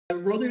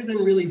Rather than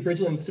really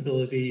Bridgeland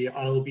stability,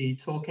 I'll be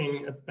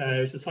talking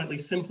about a slightly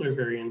simpler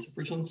variant of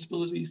Bridgeland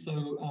stability.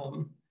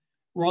 So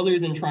rather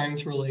than trying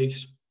to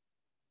relate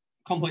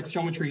complex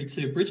geometry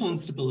to Bridgeland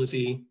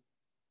stability,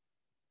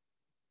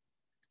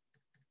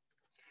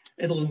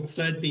 it'll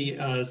instead be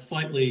a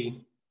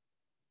slightly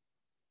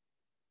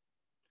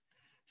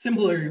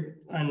simpler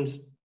and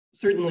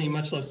certainly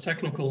much less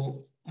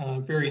technical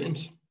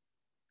variant.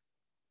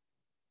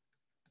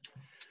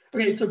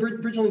 Okay, so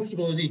Bridgeland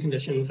stability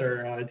conditions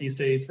are these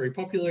days very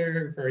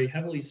popular, very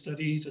heavily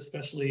studied,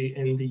 especially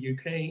in the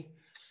UK.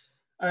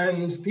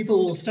 And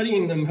people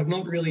studying them have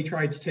not really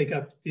tried to take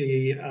up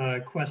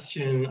the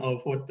question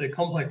of what the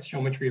complex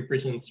geometry of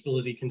Bridgeland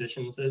stability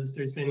conditions is.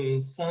 There's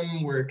been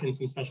some work in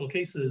some special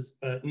cases,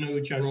 but no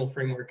general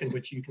framework in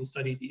which you can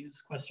study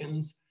these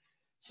questions.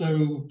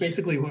 So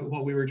basically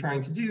what we were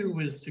trying to do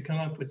was to come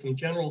up with some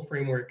general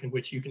framework in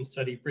which you can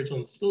study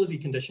Bridgeland stability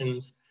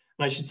conditions.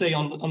 And I should say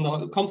on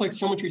the complex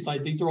geometry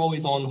side, these are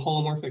always on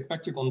holomorphic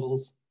vector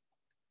bundles.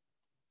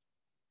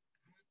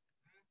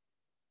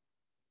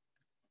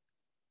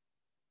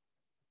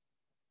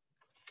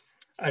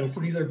 And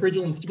so these are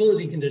Bridgeland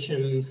stability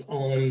conditions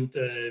on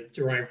the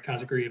derived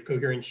category of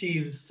coherent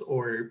sheaves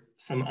or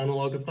some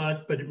analog of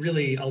that, but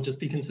really I'll just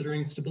be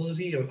considering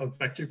stability of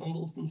vector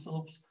bundles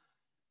themselves.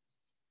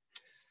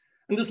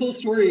 And this whole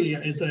story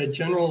is a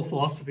general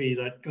philosophy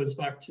that goes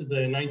back to the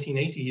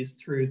 1980s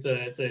through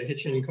the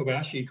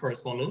Hitchin-Kobayashi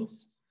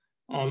correspondence.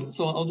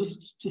 So I'll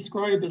just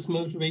describe as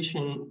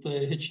motivation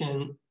the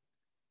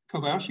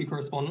Hitchin-Kobayashi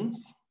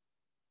correspondence,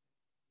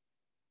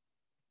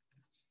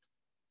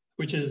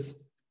 which is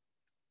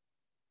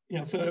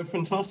so a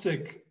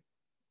fantastic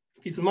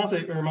piece of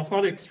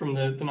mathematics from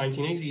the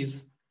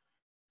 1980s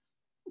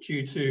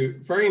due to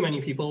very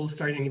many people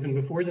starting even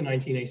before the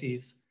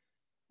 1980s.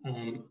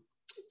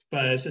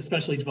 But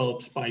especially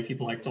developed by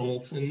people like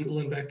Donaldson,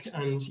 Uhlenbeck,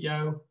 and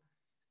Yao.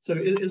 So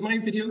is my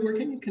video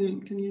working?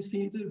 Can you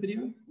see the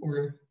video,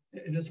 or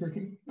it is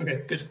working?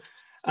 Okay, good.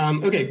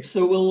 Okay,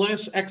 so we'll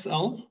let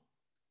XL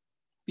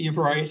be a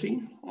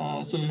variety.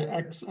 So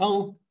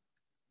XL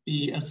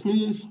be a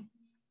smooth,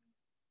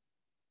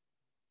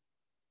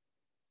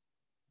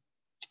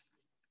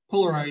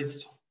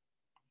 polarized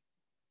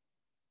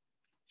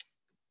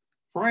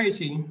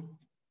variety.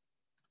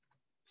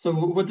 So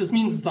what this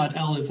means is that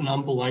L is an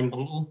ample line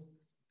bundle.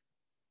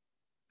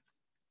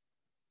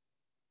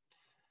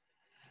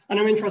 And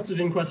I'm interested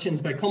in questions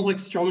about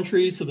complex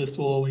geometry, so this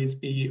will always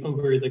be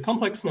over the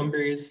complex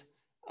numbers.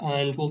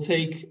 And we'll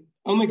take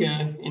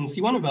omega in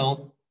C1 of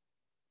L,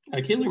 a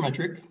Kähler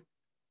metric.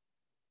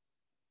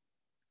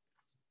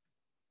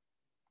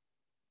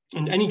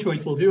 And any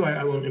choice will do.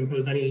 I won't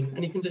impose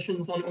any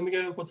conditions on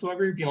omega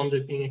whatsoever beyond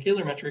it being a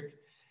Kähler metric.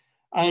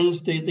 And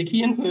the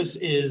key input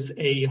is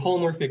a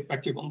holomorphic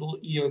vector bundle,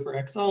 E over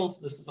XL.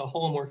 So this is a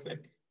holomorphic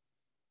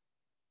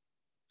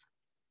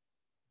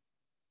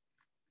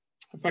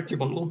vector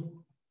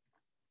bundle.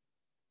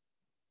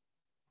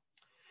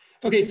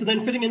 Okay, so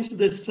then fitting into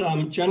this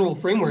general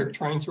framework,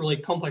 trying to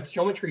relate complex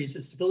geometry to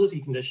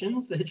stability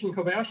conditions, the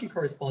Hitchin-Kobayashi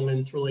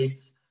correspondence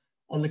relates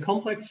on the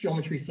complex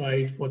geometry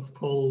side what's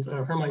called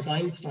a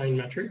Hermite-Einstein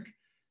metric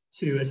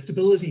to a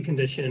stability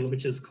condition,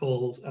 which is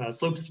called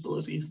slope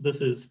stability. So this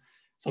is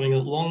something that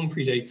long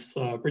predates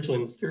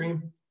Bridgeland's theory.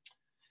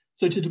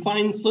 So to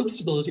define slope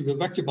stability of a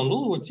vector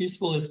bundle, what's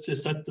useful is to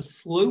set the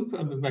slope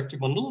of a vector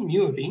bundle,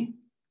 mu of v,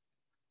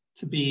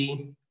 to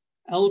be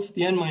L to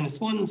the n minus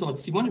 1 dot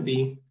C1 of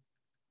v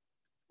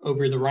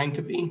over the rank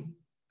of v.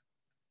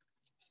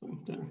 So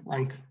the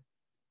rank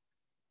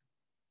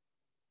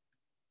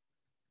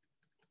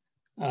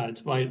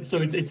divided.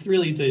 So it's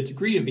really the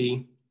degree of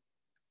v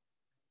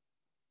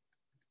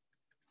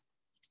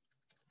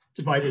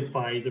divided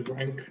by the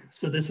rank.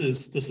 So this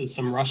is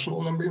some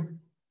rational number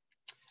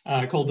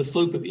called the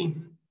slope of E.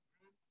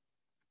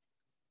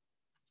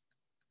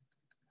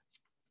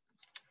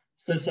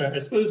 So this, I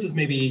suppose, is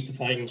maybe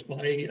defined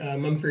by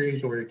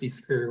Mumford or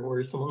Giesker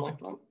or someone like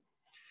that.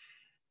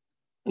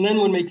 And then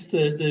one makes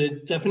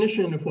the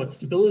definition of what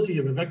stability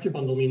of a vector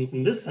bundle means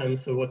in this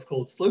sense, so what's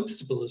called slope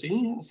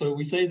stability. So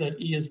we say that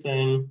E is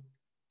then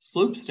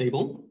slope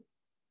stable.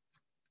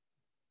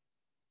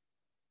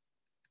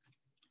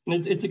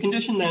 And it's a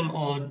condition then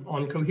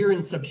on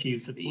coherent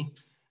subsheaves of E.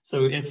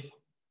 So if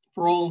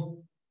for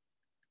all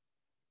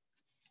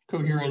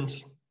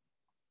coherent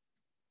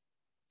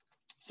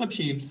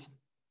subsheaves,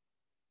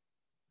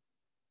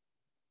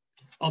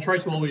 I'll try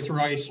to always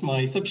write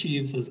my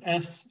subsheaves as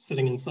S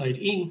sitting inside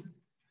E.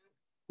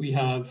 We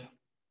have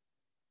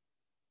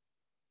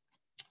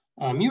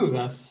mu of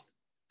S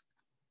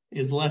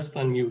is less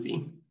than mu of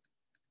E.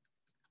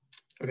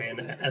 Okay, and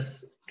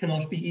S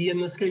cannot be E in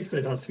this case, so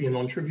it has to be a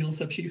non-trivial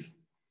subsheaf.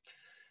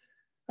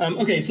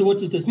 Okay, so what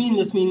does this mean?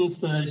 This means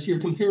that you're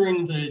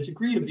comparing the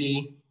degree of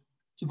E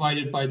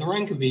divided by the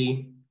rank of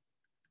E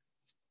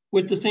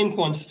with the same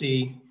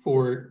quantity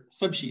for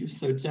subsheaves,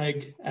 so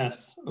deg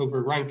S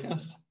over rank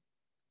S.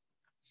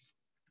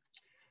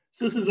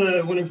 So this is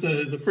one of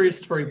the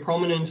first very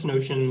prominent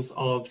notions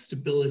of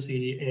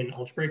stability in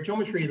algebraic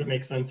geometry that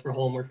makes sense for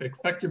holomorphic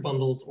vector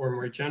bundles, or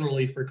more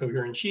generally for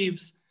coherent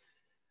sheaves.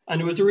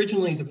 And it was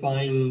originally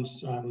defined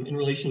in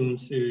relation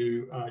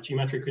to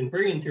geometric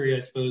invariant theory, I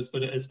suppose,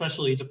 but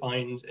especially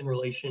defined in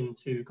relation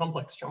to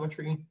complex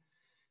geometry.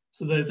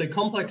 So the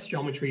complex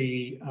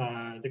geometry,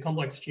 the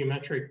complex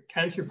geometric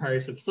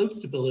counterpart of slope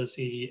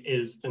stability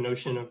is the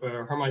notion of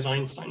a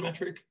Hermite-Einstein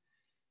metric.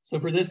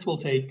 So for this, we'll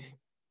take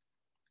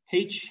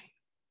H,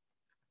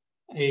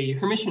 a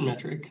Hermitian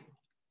metric,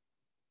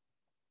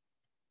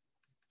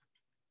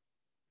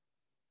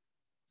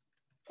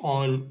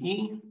 on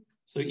E.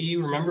 So E,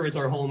 remember, is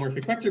our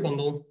holomorphic vector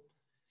bundle.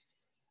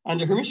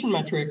 And a Hermitian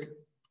metric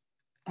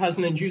has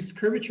an induced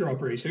curvature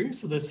operator.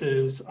 So this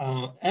is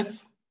FH.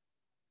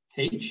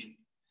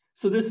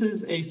 So this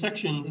is a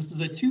section, this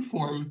is a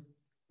two-form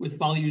with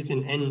values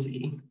in end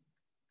E.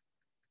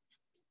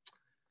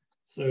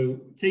 So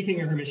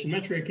taking a Hermitian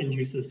metric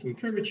induces some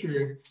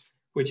curvature,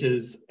 which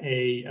is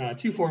a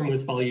two-form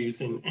with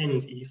values in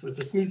end E. So it's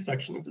a smooth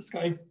section of the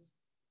sky.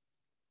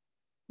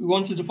 We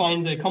want to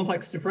define the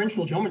complex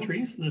differential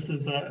geometry. So this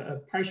is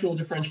a partial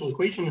differential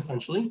equation,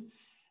 essentially.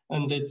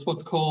 And it's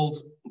what's called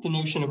the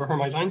notion of a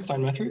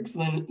Hermite-Einstein metric. So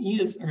then E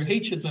is, or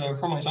H is a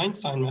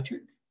Hermite-Einstein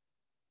metric.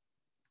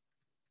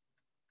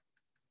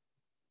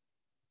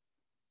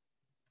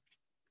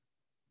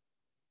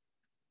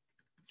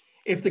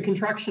 If the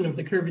contraction of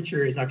the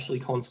curvature is actually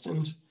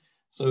constant.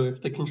 So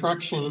if the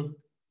contraction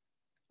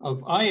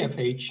of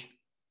IFH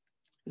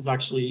is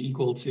actually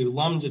equal to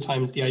lambda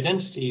times the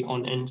identity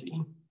on end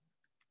E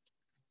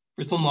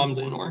for some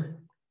lambda in R,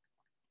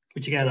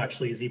 which again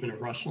actually is even a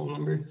rational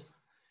number.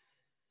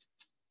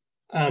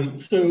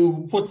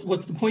 So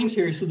what's the point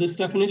here? So this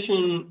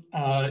definition,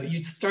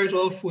 you start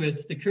off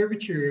with the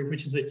curvature,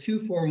 which is a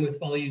two-form with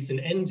values in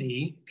end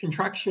E.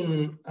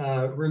 Contraction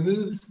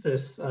removes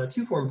this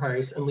two-form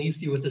part and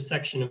leaves you with a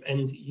section of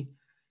end E,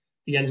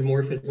 the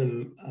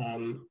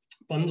endomorphism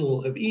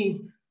bundle of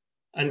E.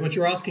 And what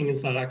you're asking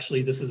is that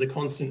actually this is a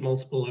constant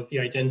multiple of the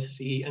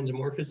identity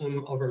endomorphism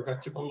of our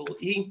vector bundle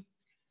E.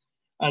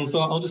 And so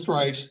I'll just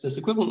write this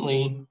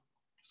equivalently.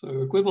 So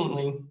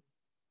equivalently,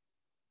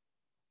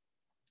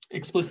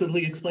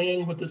 explicitly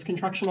explaining what this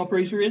contraction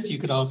operator is, you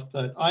could ask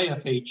that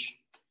IFH,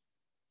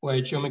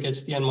 which omega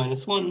to the n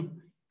minus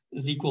 1,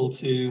 is equal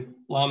to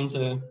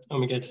lambda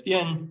omega to the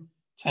n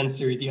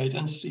tensor the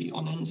identity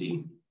on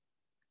ND.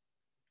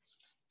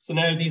 So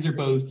now these are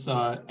both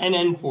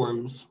NN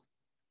forms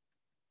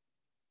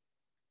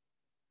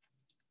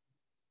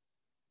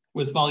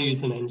with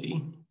values in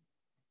ND.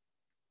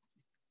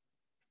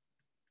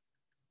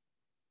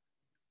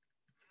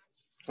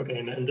 Okay,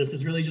 and this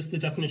is really just the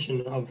definition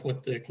of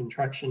what the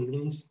contraction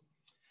means.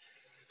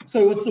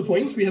 So what's the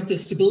point? We have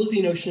this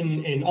stability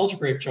notion in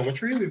algebraic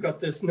geometry. We've got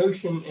this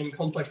notion in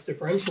complex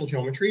differential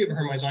geometry of a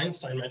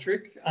Hermite-Einstein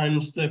metric. And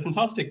the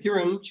fantastic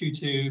theorem due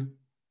to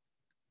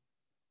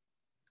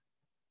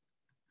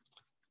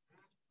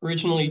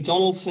originally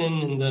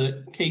Donaldson in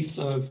the case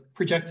of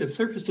projective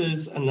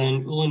surfaces, and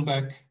then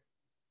Uhlenbeck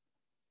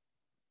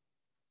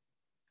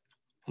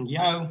and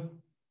Yau,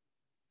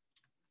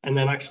 and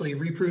then actually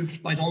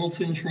reproved by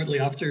Donaldson shortly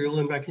after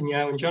Uhlenbeck and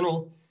Yau in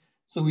general.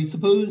 So we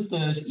suppose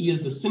that E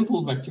is a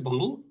simple vector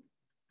bundle.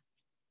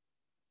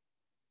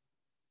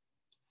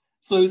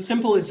 So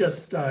simple is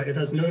just, it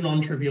has no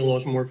non-trivial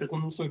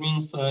automorphism. So it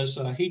means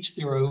that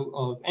H0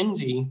 of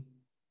ND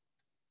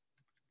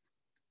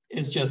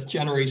is just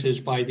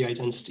generated by the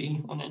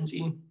identity on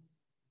ND.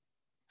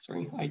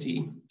 Sorry,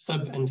 ID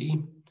sub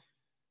ND.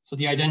 So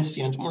the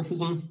identity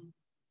endomorphism.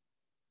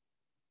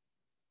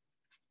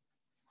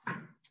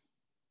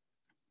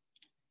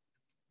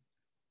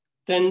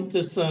 Then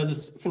this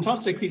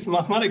fantastic piece of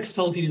mathematics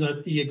tells you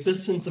that the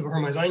existence of a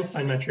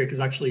Hermite-Einstein metric is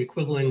actually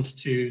equivalent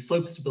to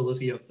slope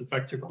stability of the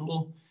vector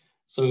bundle.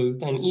 So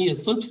then E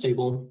is slope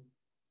stable,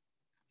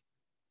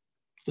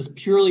 this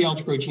purely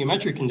algebraic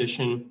geometric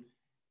condition,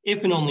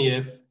 if and only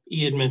if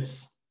E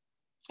admits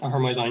a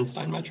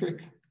Hermite-Einstein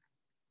metric.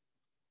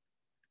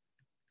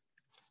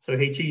 So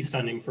HE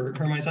standing for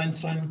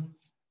Hermite-Einstein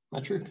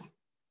metric.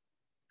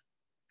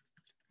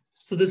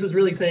 So this is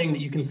really saying that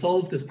you can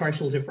solve this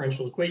partial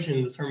differential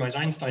equation, this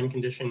Hermite-Einstein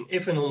condition,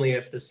 if and only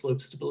if this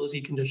slope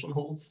stability condition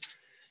holds.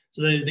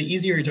 So the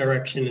easier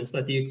direction is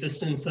that the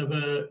existence of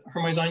a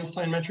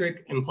Hermite-Einstein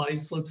metric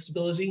implies slope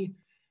stability.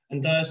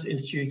 And that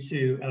is due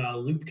to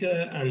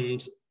Lübke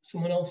and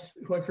someone else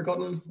who I've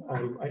forgotten.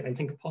 I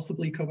think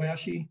possibly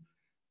Kobayashi.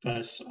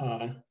 But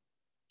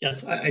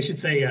yes, I should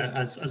say,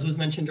 as was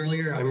mentioned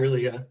earlier, I'm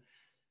really a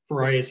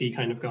variety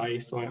kind of guy,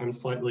 so I'm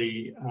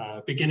slightly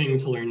beginning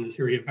to learn the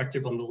theory of vector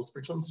bundles,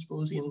 Bridgeland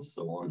stability, and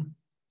so on.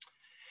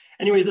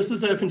 Anyway, this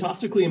was a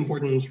fantastically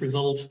important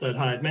result that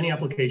had many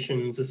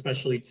applications,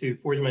 especially to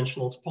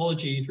four-dimensional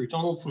topology through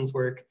Donaldson's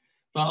work.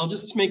 But I'll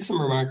just make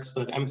some remarks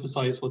that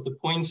emphasize what the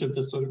point of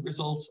this sort of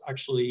result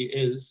actually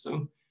is.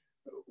 So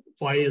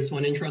why is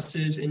one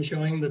interested in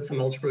showing that some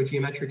algebraic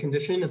geometric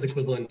condition is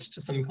equivalent to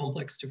some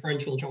complex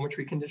differential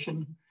geometry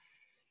condition?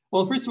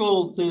 Well, first of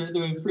all,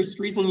 the first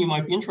reason you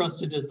might be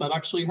interested is that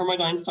actually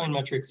Hermite-Einstein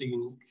metrics are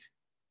unique.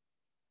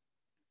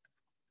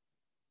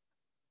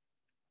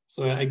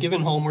 So a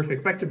given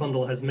holomorphic vector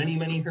bundle has many,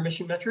 many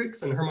Hermitian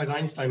metrics, and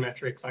Hermite-Einstein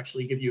metrics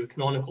actually give you a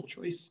canonical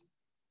choice.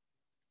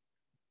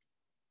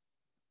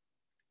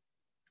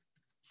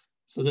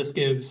 So this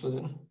gives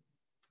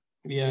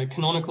maybe a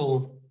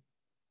canonical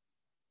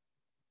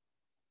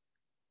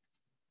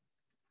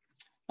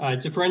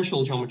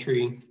differential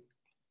geometry,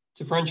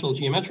 differential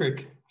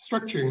geometric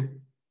structure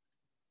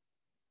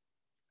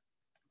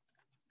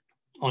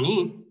on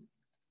E.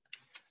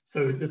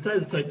 So this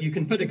says that you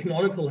can put a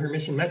canonical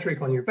Hermitian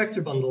metric on your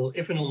vector bundle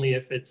if and only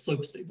if it's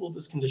slope stable,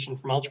 this condition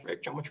from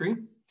algebraic geometry.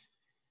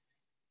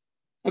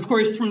 Of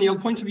course, from the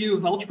point of view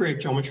of algebraic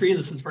geometry,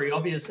 this is very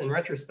obvious in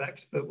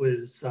retrospect, but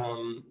was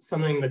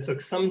something that took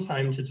some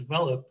time to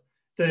develop.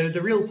 The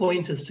real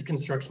point is to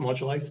construct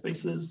moduli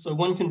spaces. So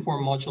one can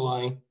form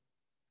moduli,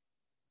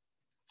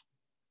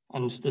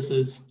 and this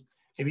is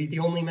maybe the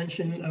only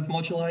mention of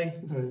moduli,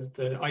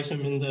 the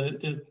item in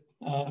the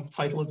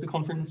title of the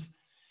conference.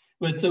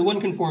 But so one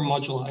can form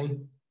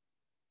moduli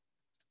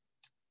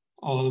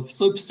of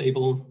slope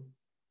stable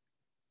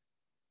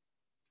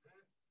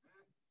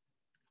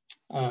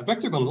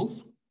vector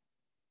bundles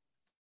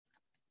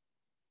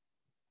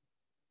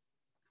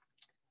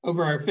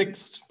over our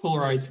fixed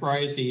polarized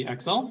variety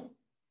XL.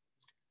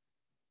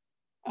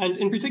 And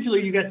in particular,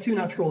 you get two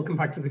natural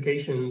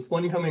compactifications,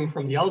 one coming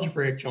from the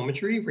algebraic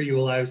geometry, where you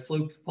allow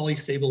slope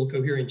polystable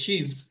coherent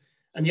sheaves,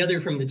 and the other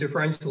from the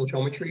differential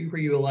geometry,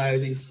 where you allow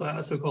these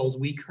so-called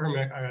weak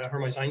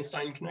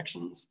Hermite-Einstein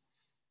connections.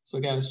 So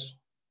get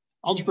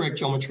algebraic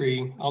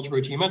geometry,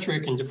 algebraic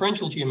geometric, and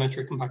differential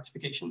geometric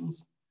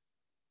compactifications.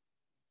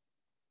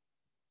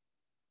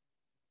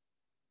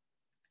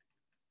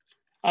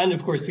 And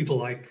of course, people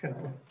like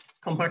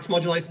compact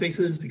moduli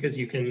spaces because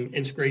you can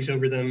integrate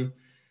over them,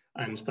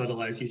 and that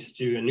allows you to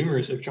do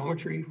enumerative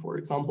geometry, for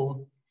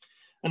example.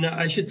 And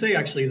I should say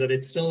actually that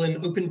it's still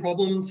an open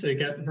problem to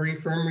get very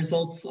firm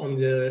results on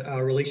the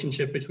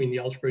relationship between the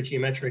algebraic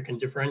geometric and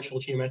differential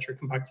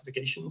geometric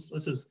compactifications.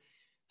 This is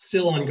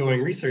still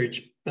ongoing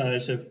research,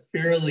 but a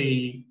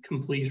fairly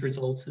complete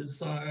result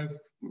is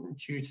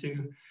due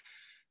to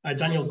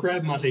Daniel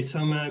Greb, Mate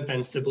Thoma,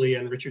 Ben Sibley,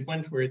 and Richard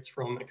Wentworth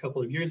from a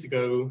couple of years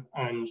ago.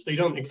 And they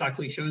don't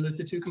exactly show that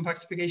the two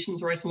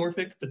compactifications are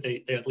isomorphic, but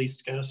they at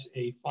least get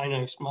a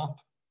finite map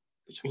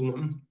between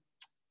them.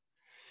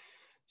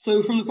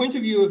 So from the point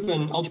of view of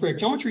an algebraic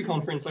geometry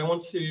conference, I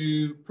want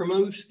to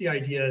promote the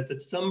idea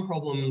that some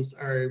problems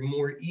are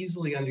more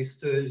easily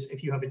understood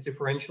if you have a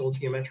differential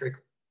geometric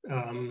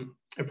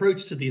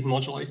approach to these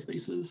moduli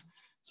spaces.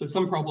 So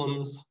some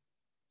problems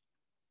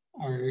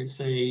are,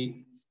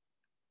 say,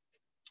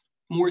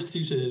 more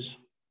suited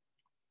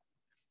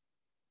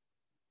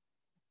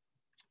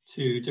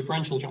to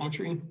differential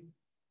geometry.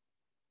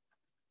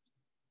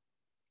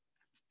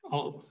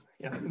 I'll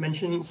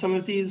mention some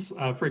of these.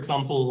 For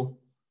example,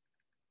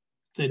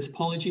 the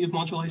topology of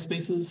moduli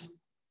spaces.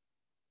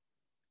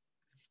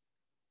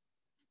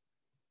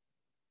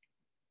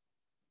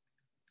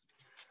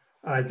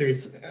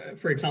 There's,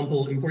 for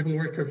example, important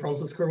work of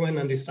Francis Corwin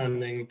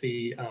understanding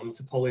the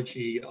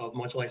topology of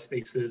moduli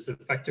spaces of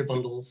vector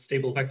bundles,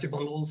 stable vector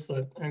bundles,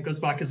 that goes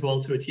back as well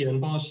to Atiyah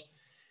and Bosch.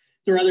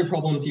 There are other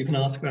problems you can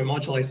ask about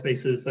moduli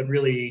spaces that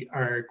really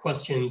are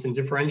questions in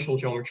differential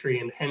geometry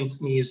and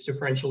hence need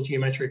differential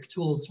geometric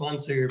tools to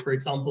answer. For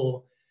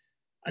example,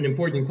 an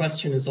important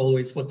question is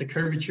always what the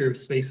curvature of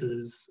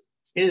spaces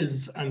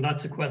is, and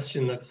that's a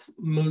question that's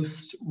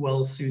most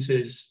well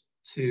suited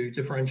to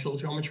differential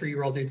geometry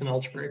rather than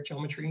algebraic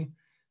geometry.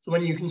 So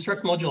when you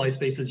construct moduli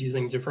spaces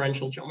using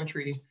differential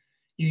geometry,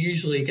 you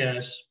usually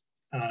get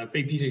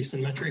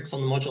Weber-Petersen metrics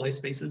on the moduli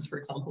spaces, for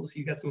example. So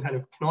you get some kind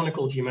of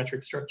canonical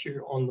geometric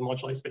structure on the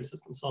moduli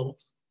spaces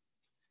themselves.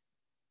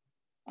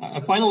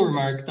 A final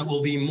remark that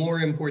will be more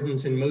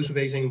important in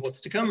motivating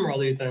what's to come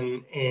rather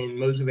than in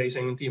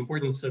motivating the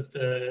importance of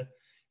the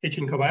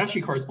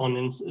Hitchin-Kobayashi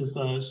correspondence is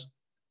that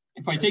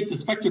if I take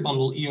this vector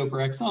bundle E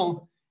over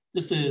XL,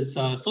 this is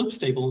slope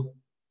stable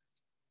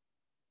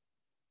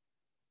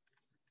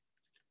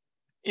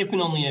if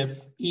and only if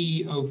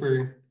E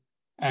over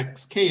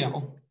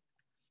XKL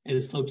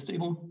is slope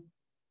stable.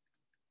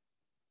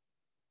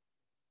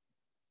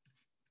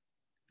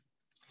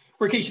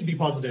 Where K should be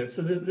positive.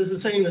 So this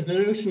is saying that the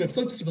notion of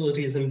slope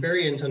stability is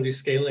invariant under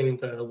scaling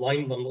the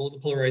line bundle, the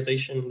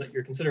polarization that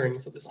you're considering,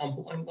 so this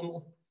ample line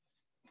bundle.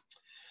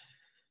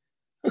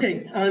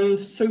 Okay, and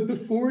so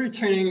before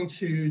turning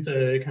to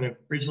the kind of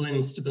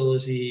Bridgeland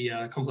stability,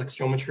 complex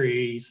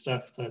geometry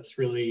stuff that's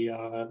really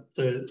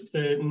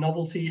the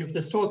novelty of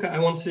this talk, I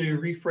want to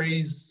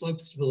rephrase slope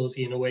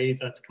stability in a way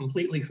that's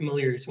completely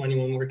familiar to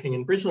anyone working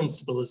in Bridgeland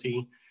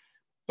stability,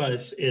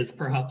 but is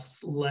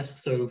perhaps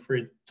less so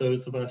for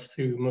those of us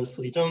who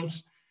mostly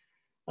don't.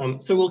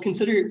 So we'll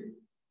consider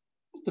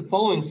the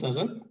following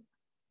setup.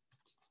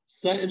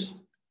 Z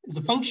is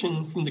a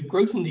function from the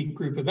Grothendieck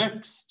group of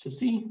X to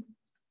C,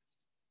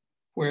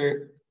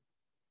 where,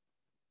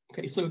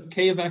 okay, so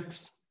K of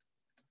X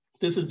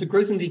this is the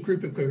Grothendieck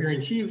group of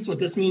coherent sheaves. What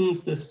this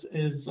means, this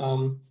is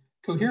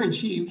coherent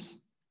sheaves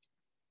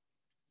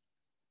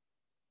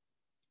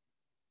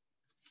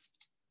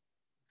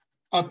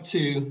up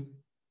to,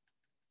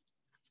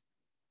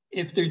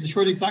 if there's a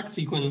short exact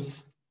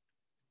sequence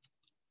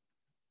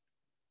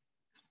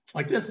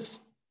like this,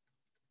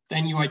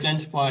 then you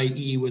identify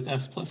E with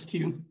S plus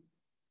Q.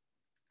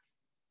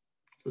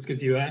 This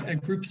gives you a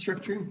group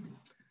structure.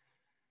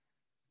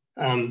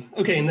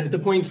 Okay, and the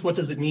point, what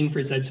does it mean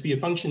for Z to be a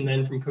function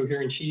then from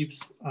coherent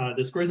sheaves,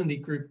 this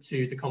Grothendieck group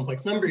to the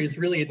complex numbers?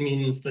 Really, it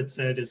means that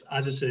Z is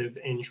additive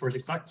in short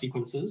exact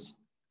sequences.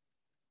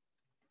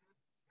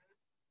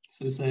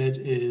 So Z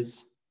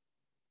is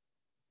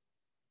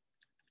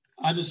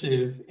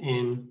additive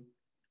in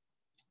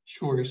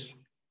short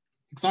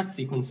exact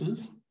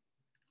sequences.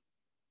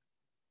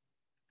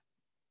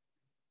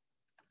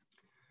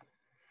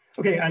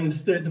 Okay, and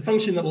the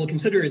function that we'll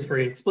consider is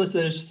very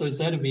explicit. So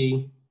Z of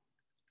E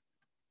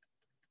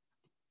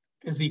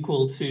is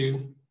equal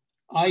to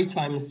I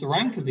times the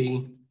rank of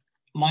E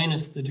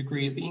minus the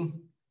degree of E.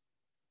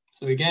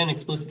 So again,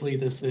 explicitly,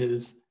 this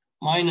is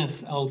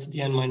minus L to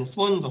the n minus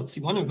 1 dot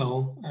C1 of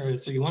L, or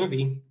C1 of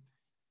E,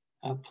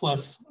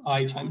 plus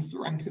I times the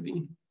rank of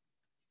E.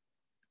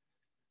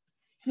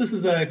 So this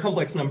is a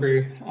complex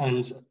number,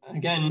 and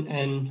again,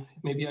 n,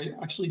 maybe I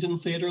actually didn't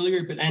say it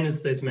earlier, but n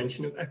is the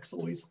dimension of X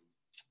always.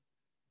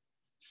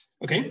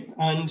 Okay,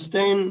 and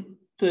then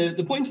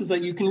the point is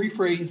that you can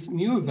rephrase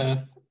mu of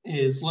F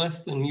is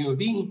less than mu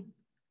of E.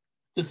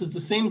 This is the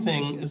same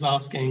thing as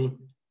asking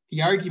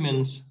the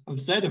argument of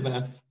Z of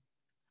F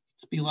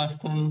to be less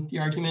than the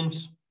argument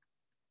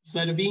of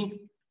Z of E.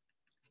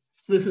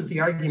 So this is the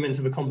argument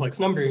of a complex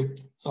number.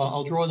 So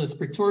I'll draw this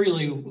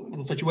pictorially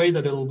in such a way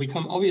that it'll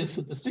become obvious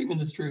that the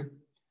statement is true.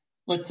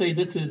 Let's say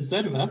this is Z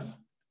of F.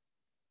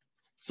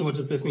 So what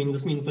does this mean?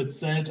 This means that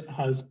Z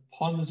has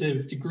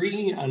positive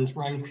degree and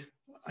rank,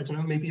 I don't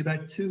know, maybe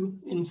about 2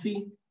 in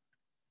C.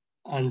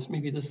 And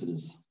maybe this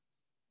is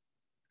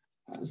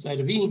Z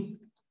of E.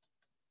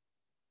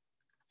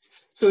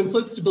 So in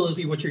slope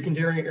stability, what you're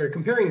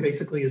comparing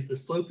basically is the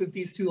slope of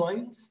these two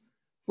lines.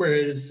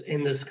 Whereas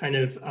in this kind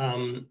of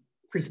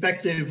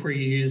perspective where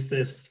you use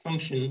this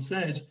function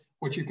Z,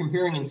 what you're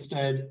comparing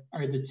instead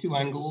are the two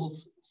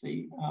angles,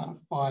 say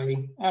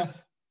phi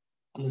F,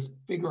 and this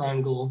bigger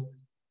angle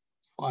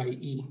phi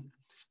E.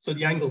 So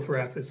the angle for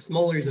F is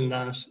smaller than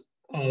that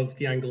of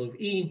the angle of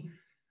E,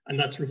 and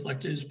that's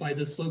reflected by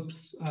the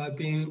slopes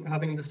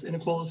having this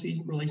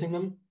inequality relating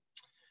them.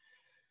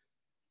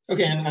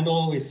 Okay, and I'll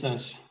always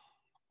set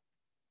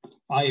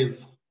phi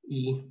of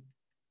E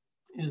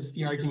is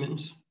the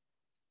argument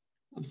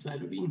of Z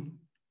of E.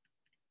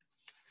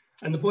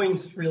 And the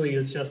point really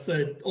is just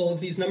that all of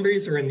these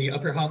numbers are in the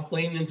upper half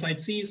plane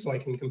inside C, so I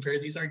can compare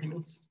these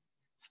arguments.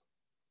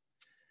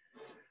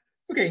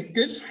 Okay,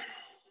 good.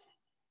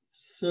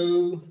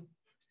 So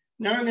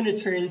now I'm going to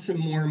turn to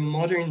more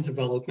modern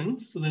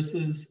developments. So this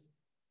is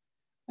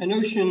a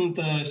notion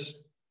that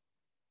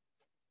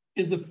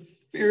is a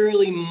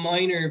fairly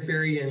minor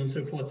variant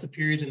of what's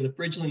appeared in the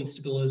Bridgeland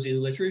stability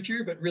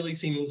literature, but really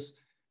seems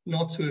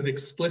not to have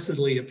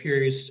explicitly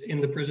appeared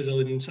in the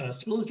Bridgeland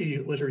stability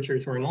literature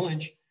to our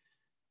knowledge,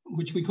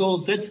 which we call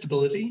Z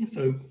stability.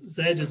 So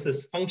Z is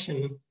this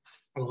function,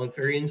 well, a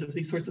variant of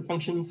these sorts of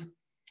functions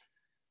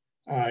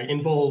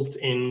involved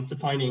in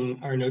defining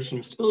our notion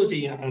of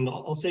stability. And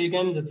I'll say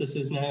again that this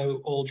is now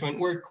all joint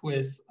work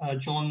with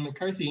John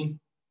McCarthy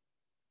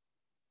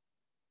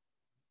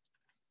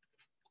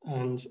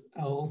and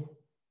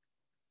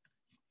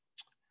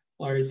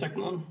Lars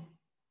Sektnan.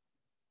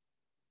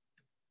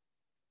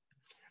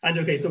 And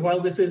okay, so while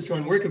this is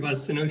joint work of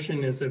us, the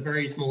notion is a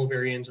very small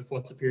variant of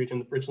what's appeared in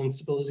the Bridgeland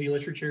stability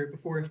literature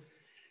before.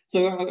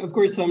 So of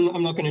course, I'm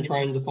not going to try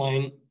and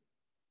define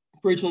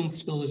Bridgeland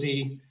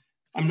stability.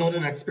 I'm not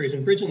an expert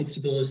in Bridgeland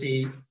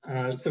stability.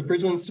 So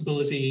Bridgeland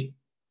stability,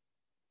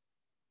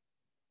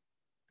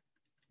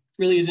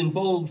 really it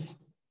involves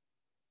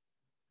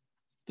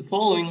the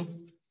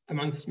following,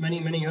 amongst many,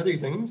 many other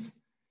things.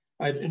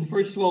 And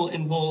first of all, it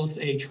involves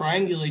a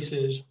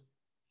triangulated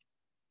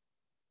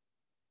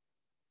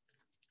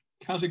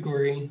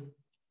category, which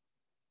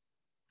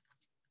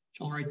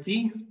I'll write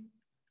D.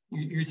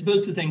 You're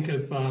supposed to think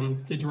of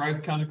the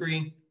derived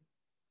category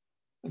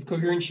of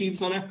coherent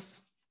sheaves on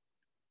X,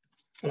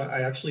 but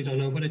I actually don't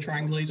know what a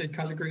triangulated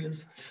category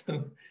is.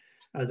 So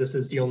this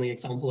is the only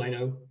example I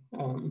know.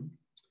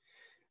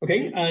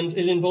 Okay, and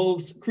it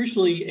involves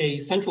crucially a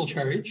central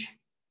charge.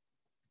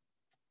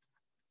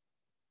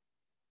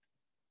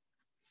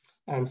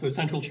 And so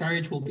central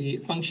charge will be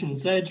function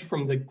Z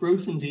from the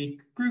Grothendieck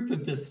group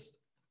of this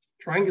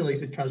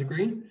triangulated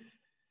category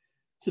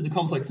to the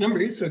complex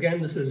numbers. So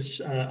again, this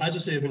is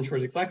additive in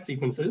short exact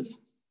sequences.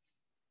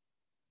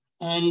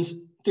 And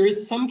there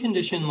is some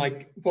condition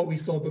like what we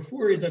saw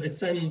before that it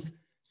sends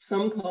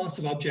some class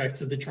of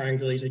objects of the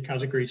triangulated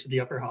category to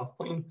the upper half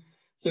plane.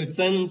 So it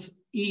sends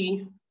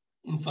E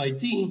inside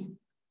D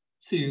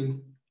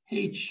to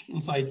H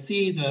inside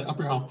C, the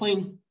upper half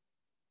plane.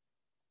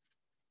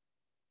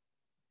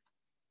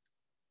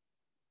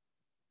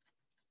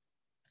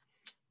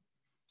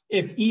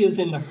 if E is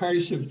in the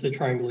heart of the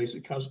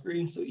triangulated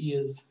category, so E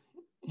is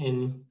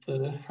in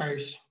the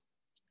heart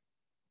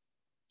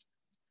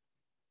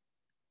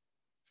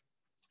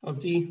of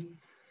D.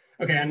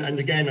 Okay, and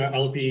again,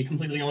 I'll be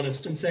completely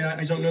honest and say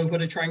I don't know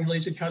what a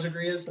triangulated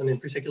category is, and in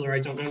particular, I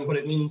don't know what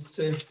it means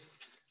to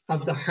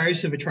have the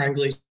heart of a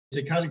triangulated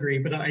category,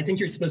 but I think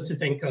you're supposed to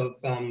think of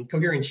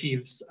coherent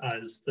sheaves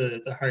as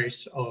the heart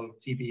of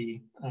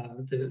DB,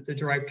 the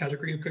derived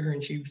category of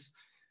coherent sheaves,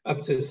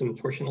 up to some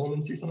torsion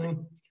elements or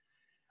something.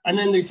 And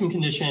then there's some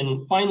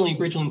condition. Finally,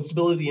 Bridgeland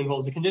stability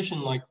involves a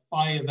condition like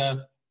phi of F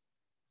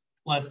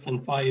less than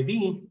phi of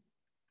E,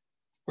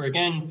 where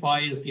again,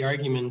 phi is the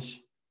argument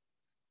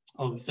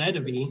of Z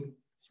of E.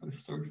 So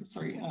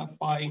sorry,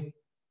 phi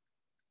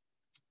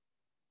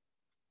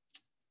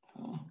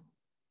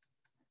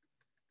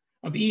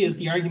of E is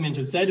the argument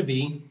of Z of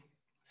E.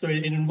 So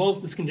it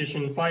involves this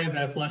condition phi of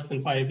F less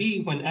than phi of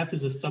E when F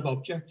is a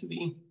subobject of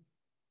E.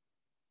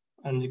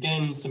 And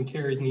again, some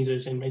care is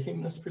needed in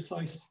making this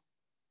precise.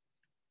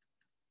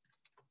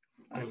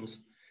 And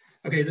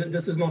okay,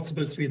 this is not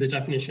supposed to be the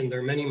definition. There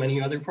are many, many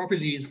other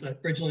properties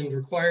that Bridgeland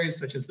requires,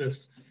 such as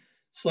this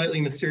slightly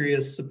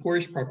mysterious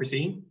support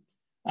property.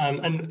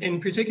 And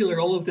in particular,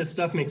 all of this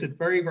stuff makes it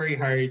very, very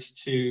hard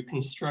to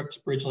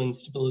construct Bridgeland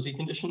stability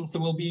conditions. So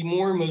we'll be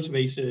more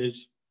motivated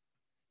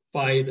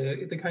by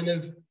the kind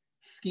of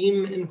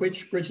scheme in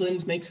which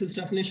Bridgeland makes his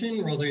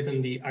definition rather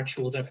than the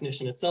actual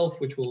definition itself,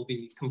 which will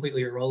be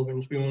completely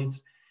irrelevant. We won't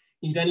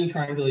need any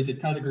triangulated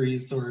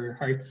categories or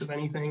hearts of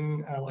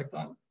anything like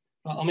that.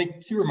 I'll make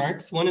two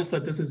remarks. One is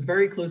that this is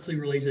very closely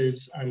related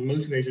and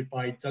motivated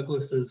by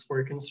Douglas's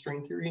work in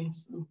string theory.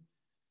 So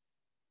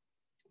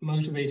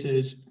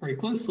motivated very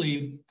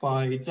closely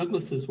by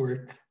Douglas's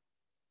work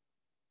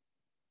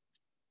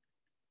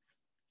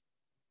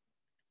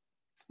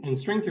in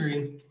string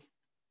theory.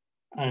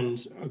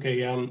 And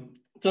okay,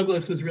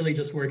 Douglas was really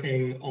just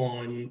working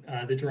on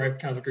the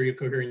derived category of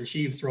coherent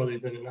sheaves rather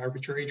than an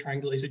arbitrary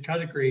triangulated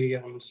category.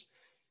 And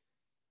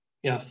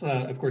yes,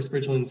 of course,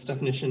 Bridgeland's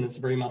definition is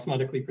a very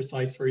mathematically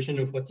precise version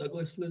of what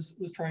Douglas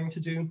was trying to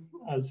do,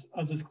 as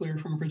is clear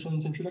from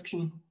Bridgeland's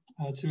introduction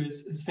to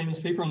his famous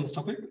paper on this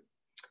topic.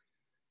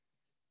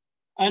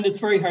 And it's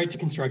very hard to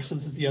construct. So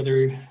this is the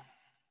other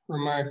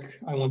remark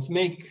I want to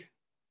make.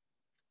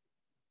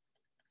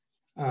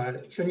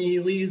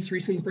 Chunyi Li's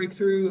recent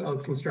breakthrough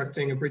of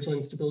constructing a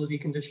Bridgeland stability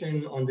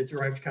condition on the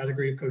derived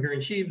category of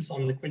coherent sheaves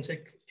on the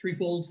quintic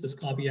threefolds, this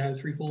Clapeyron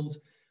threefolds.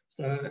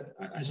 So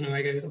I don't know,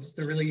 I guess that's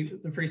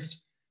the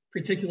first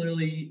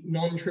particularly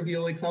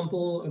non-trivial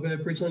example of a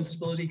Bridgeland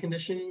stability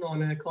condition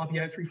on a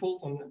Clapeyron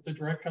threefold on the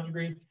derived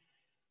category.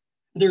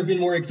 There have been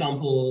more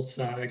examples,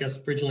 I guess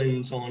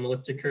Bridgeland on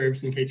elliptic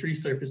curves and K3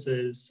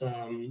 surfaces,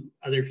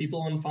 other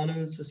people on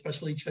Fanos,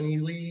 especially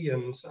Chunyi Li,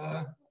 and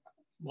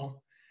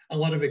well, a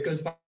lot of it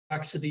goes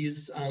back to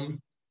these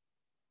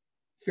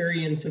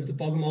variants of the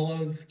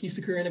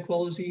Bogomolov-Giesecke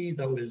inequality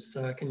that was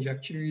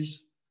conjectured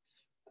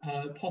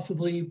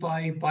possibly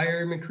by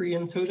Bayer, McCree,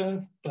 and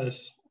Toda. But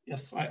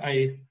yes,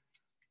 I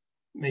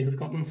may have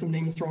gotten some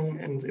names wrong,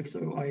 and if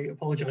so, I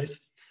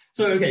apologize.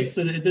 So, okay,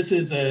 so this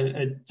is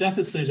a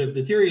deficit of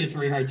the theory. It's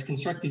very hard to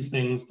construct these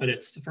things, but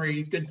it's a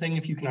very good thing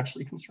if you can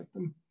actually construct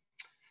them.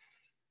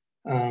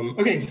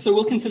 Okay, so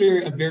we'll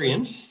consider a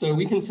variant. So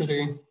we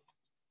consider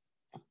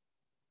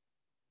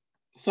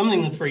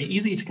something that's very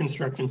easy to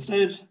construct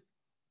instead.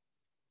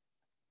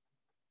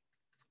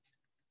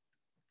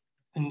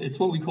 And it's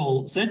what we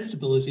call Z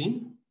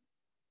stability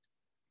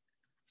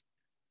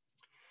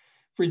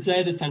for Z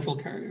a central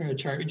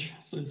charge.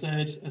 So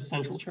Z a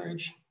central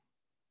charge.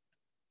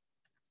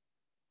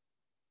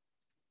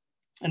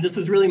 And this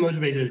is really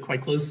motivated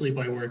quite closely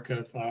by work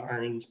of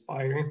Arnd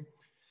Bayer.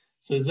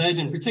 So Z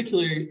in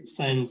particular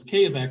sends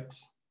K of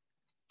X.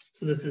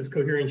 So this is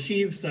coherent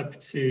sheaves up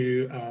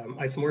to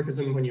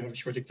isomorphism when you have a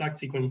short exact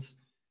sequence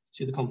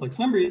to the complex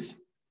numbers.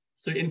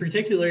 So in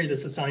particular,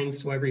 this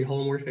assigns to every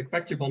holomorphic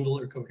vector bundle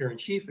or coherent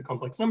sheaf a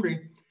complex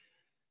number.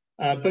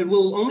 But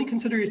we'll only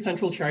consider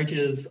central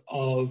charges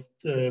of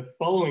the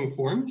following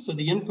form. So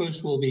the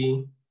input will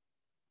be,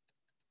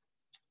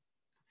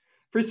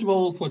 first of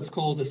all, what's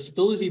called a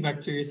stability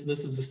vector. So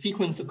this is a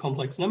sequence of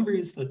complex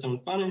numbers that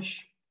don't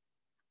vanish.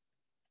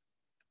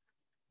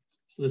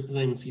 So this is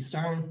in C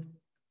star.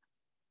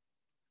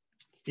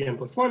 It's the n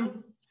plus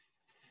 1.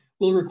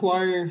 We'll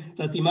require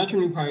that the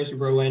imaginary part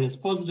of rho n is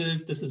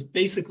positive. This is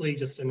basically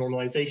just a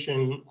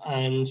normalization,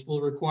 and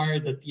we'll require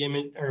that the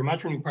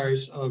imaginary part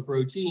of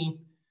rho d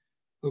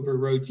over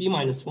rho d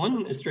minus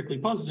 1 is strictly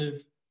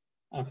positive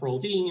for all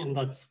d, and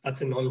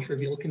that's a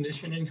non-trivial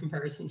condition in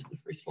comparison to the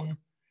first one.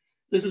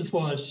 This is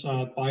what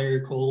Bayer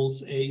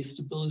calls a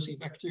stability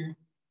vector.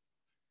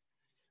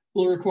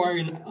 We'll require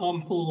an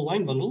ample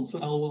line bundle, so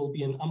L will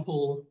be an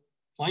ample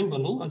line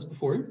bundle as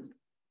before.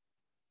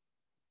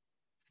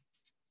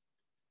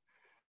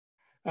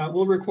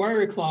 We'll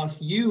require a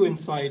class U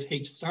inside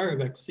H star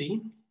of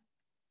XC.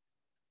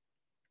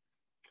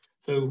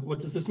 So what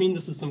does this mean?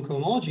 This is some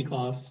cohomology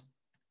class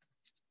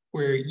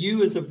where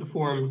U is of the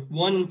form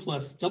 1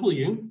 plus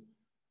W,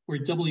 where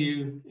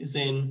W is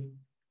in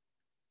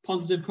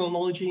positive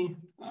cohomology.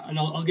 And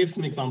I'll give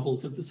some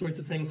examples of the sorts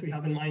of things we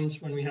have in mind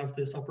when we have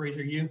this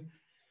operator U.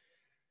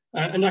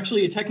 And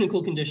actually a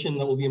technical condition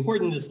that will be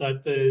important is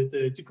that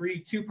the degree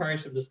 2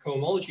 part of this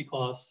cohomology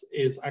class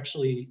is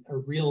actually a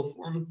real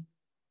form.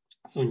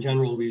 So in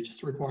general, we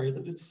just require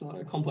that it's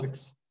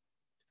complex.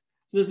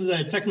 So this is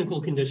a technical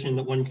condition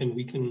that one can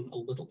weaken a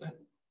little bit.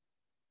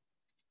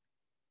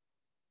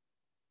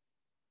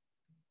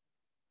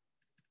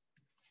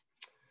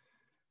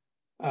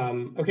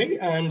 Okay,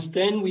 and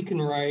then we can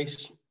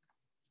write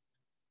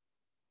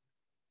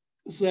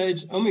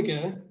Z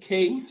omega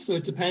K. So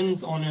it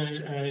depends on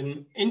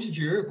an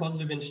integer, a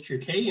positive integer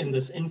K, in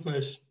this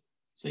input,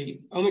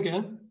 say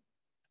omega,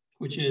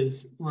 which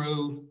is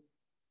rho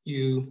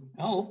U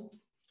L.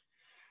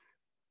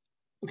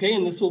 Okay,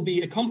 and this will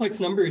be a complex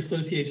number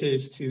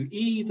associated to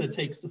E that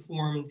takes the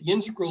form the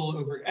integral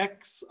over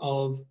X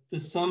of the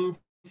sum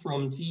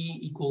from D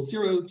equals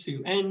 0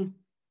 to N,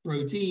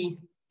 rho D,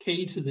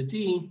 K to the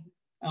D,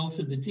 L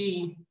to the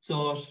D,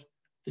 dot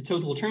the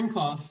total turn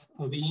class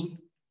of E,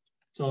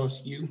 dot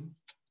U.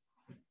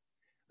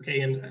 Okay,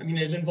 and I mean,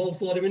 it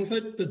involves a lot of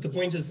input, but the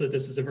point is that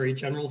this is a very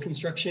general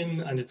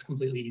construction and it's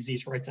completely easy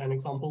to write down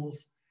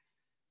examples.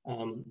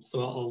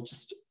 So I'll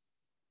just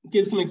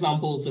give some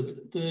examples of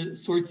the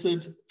sorts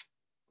of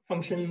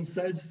functions,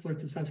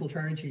 sorts of central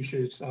charge you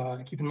should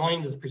keep in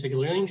mind is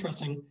particularly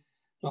interesting.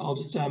 But I'll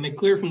just make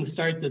clear from the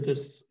start that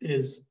this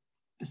is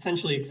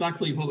essentially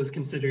exactly what was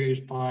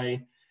considered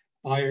by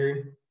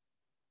Bayer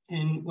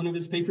in one of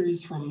his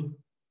papers from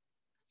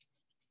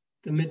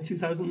the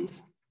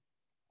mid-2000s.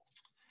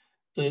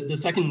 The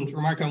second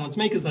remark I want to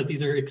make is that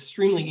these are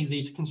extremely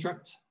easy to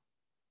construct.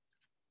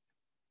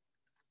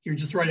 You're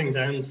just writing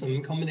down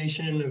some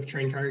combination of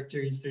train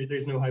characters.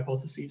 There's no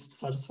hypotheses to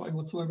satisfy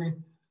whatsoever.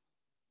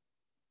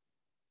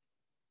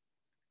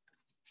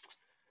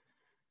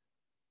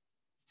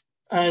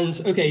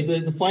 And okay,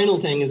 the final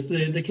thing is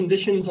the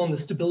conditions on the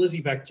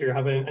stability vector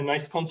have a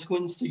nice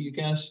consequence. So you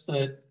get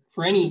that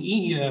for any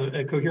E,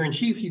 a coherent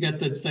sheaf, you get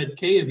that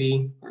ZK of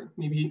E, or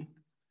maybe,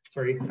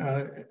 sorry,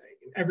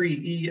 every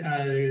E,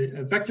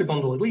 a vector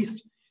bundle at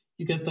least,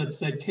 you get that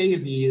ZK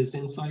of E is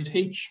inside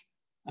H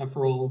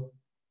for all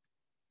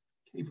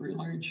K very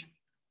large.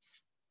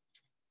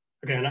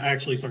 Okay, and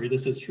actually, sorry,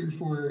 this is true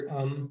for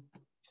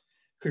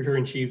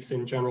coherent sheaves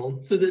in general.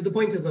 So the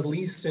point is, at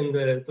least in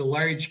the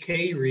large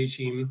K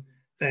regime,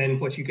 then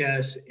what you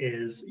get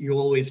is you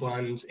always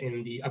land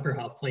in the upper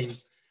half plane,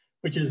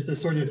 which is the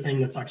sort of thing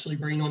that's actually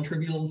very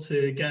non-trivial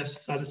to get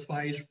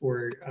satisfied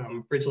for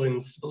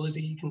Bridgeland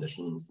stability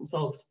conditions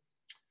themselves.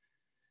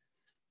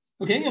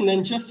 Okay, and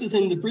then just as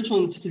in the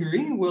Bridgeland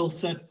theory, we'll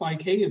set phi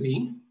K of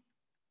E.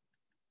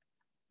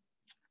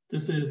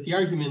 This is the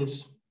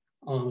argument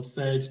of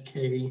Z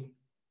K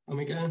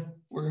omega,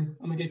 or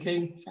omega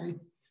K, sorry.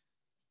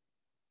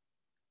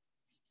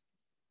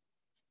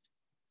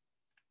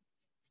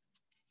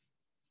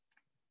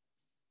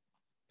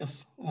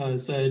 Yes,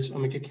 Z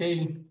omega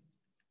K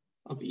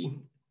of E.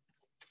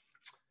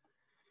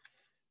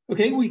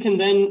 Okay, we can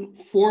then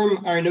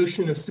form our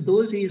notion of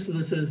stability. So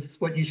this is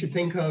what you should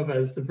think of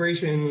as the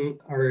version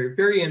or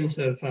variant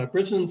of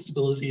Bridgeland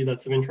stability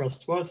that's of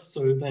interest to us.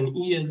 So then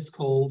E is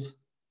called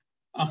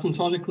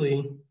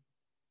asymptotically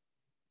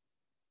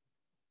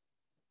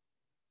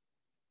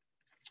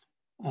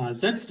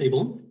Z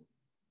stable.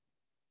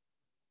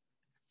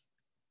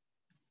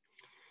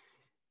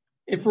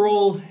 If we're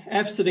all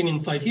F sitting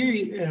inside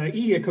here,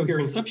 E a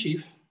coherent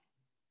subsheaf,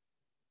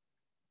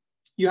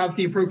 you have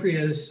the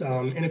appropriate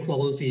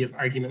inequality of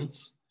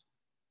arguments.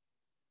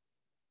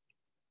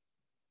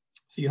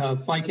 So you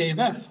have phi K of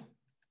F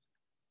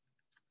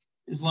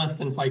is less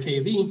than phi K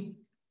of E.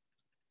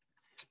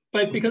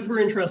 But because we're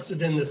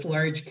interested in this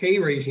large K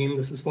regime,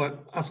 this is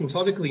what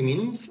asymptotically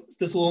means.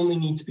 This will only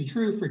need to be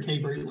true for K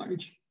very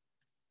large.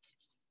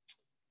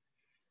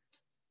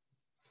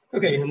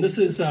 Okay, and this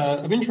is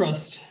of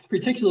interest,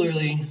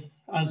 particularly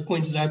as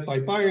pointed out by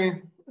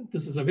Bayer,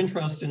 this is of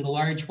interest in the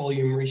large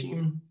volume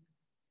regime.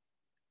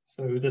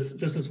 So this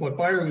is what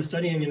Bayer was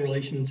studying in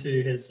relation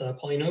to his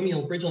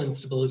polynomial Bridgeland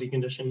stability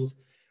conditions.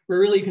 We're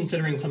really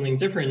considering something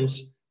different,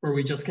 where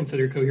we just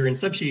consider coherent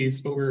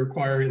subsheaves, but we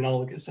require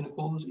analogous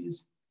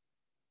inequalities.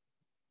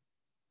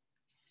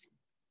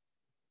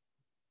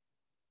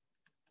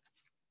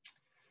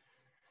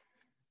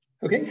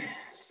 Okay,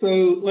 so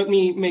let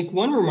me make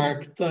one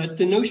remark that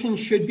the notion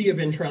should be of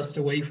interest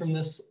away from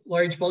this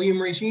large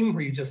volume regime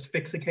where you just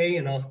fix a K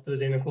and ask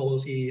that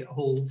inequality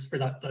holds for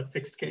that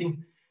fixed K.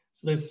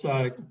 So this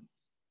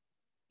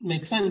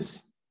makes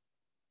sense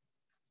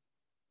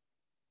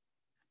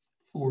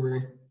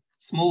for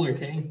smaller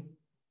K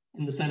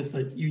in the sense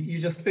that you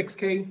just fix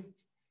K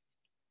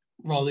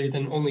rather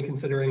than only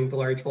considering the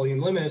large volume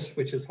limit,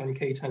 which is when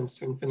K tends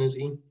to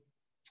infinity.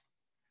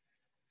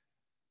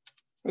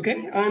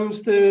 Okay, and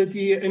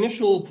the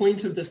initial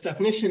point of this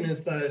definition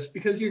is that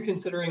because you're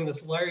considering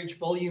this large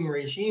volume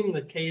regime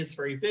that K is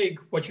very big,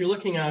 what you're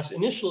looking at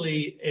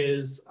initially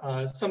is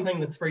something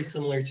that's very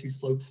similar to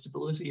slope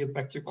stability of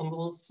vector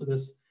bundles. So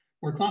this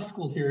more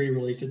classical theory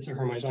related to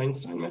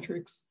Hermite-Einstein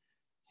metrics.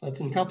 So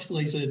that's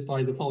encapsulated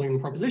by the following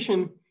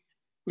proposition,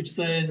 which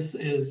says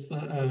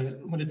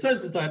what it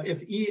says is that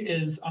if E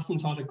is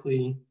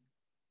asymptotically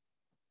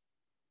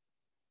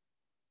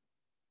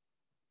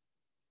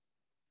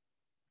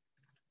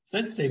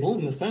Z stable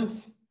in this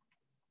sense,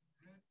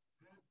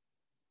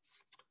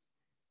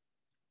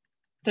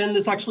 then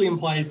this actually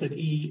implies that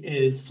E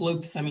is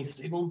slope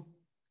semi-stable.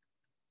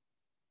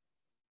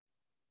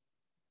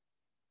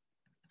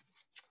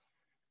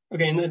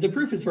 Okay, and the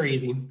proof is very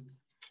easy.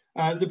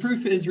 The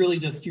proof is really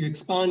just you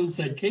expand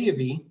Zk of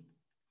E.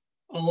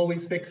 I'll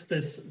always fix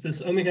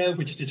this omega,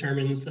 which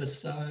determines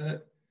this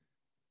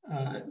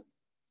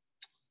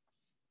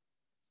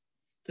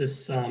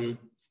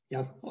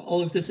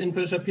all of this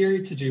input up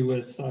here to do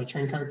with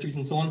term characters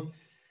and so on.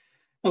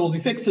 That will be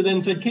fixed. So then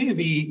Zk of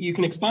E, you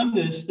can expand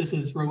it. This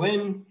is rho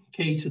n,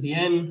 k to the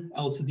n,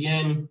 l to the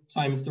n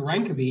times the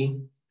rank of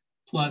E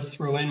plus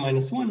rho n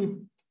minus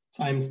 1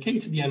 times k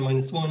to the n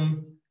minus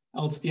 1,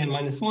 l to the n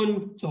minus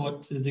 1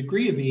 dot to the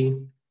degree of E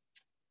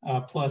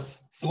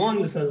plus so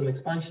on. This has an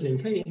expansion in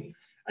k.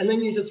 And then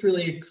you just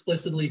really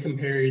explicitly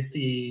compare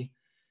the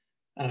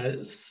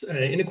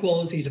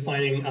inequality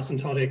defining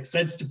asymptotic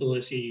Z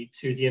stability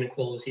to the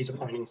inequality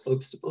defining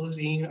slope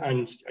stability.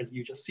 And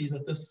you just see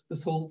that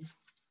this holds.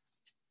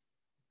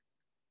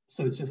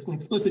 So it's just an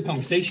explicit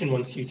computation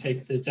once you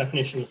take the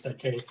definition of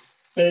Zk.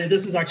 But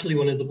this is actually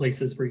one of the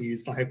places where you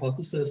use the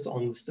hypothesis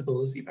on the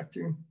stability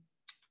vector.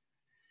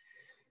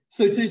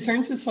 So to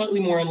turn to slightly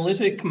more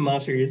analytic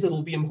matters,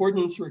 it'll be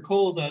important to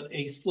recall that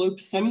a slope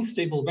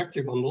semi-stable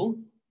vector bundle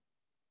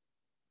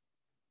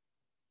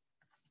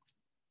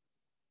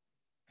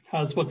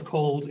has what's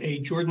called a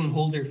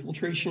Jordan-Holder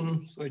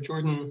filtration. So a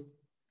Jordan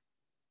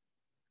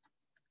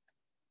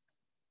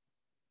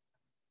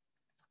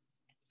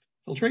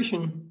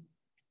filtration.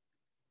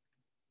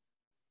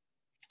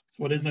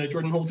 So what is a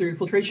Jordan-Holder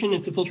filtration?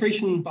 It's a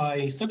filtration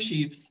by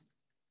subsheaves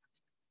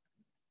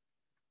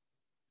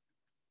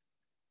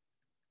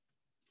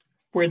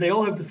where they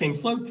all have the same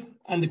slope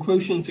and the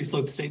quotients are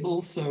slope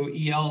stable. So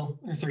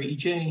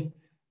EJ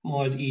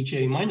mod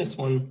EJ minus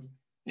 1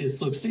 is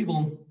slope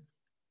stable.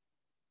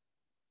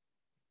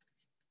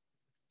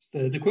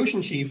 So the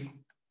quotient sheaf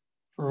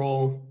for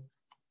all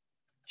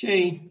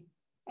J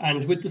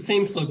and with the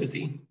same slope as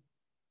E.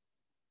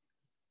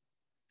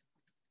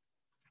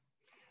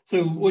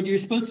 So what you're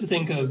supposed to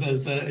think of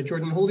as a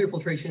Jordan-Holder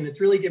filtration,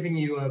 it's really giving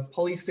you a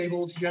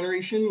polystable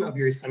degeneration of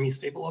your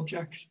semi-stable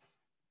object.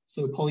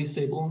 So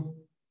polystable.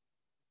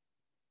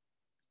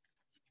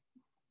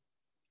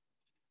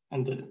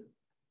 And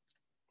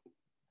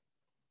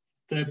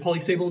the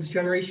polystable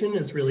degeneration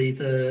is really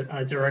the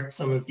direct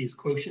sum of these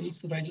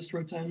quotients that I just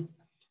wrote down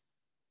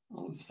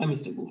of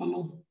semi-stable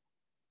bundle.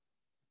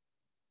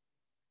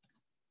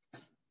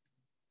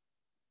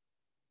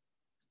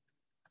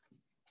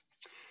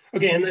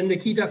 Okay, and then the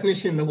key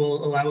definition that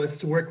will allow us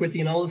to work with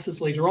the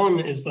analysis later on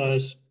is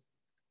that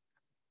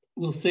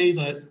we'll say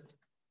that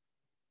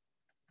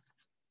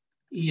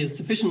E is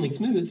sufficiently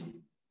smooth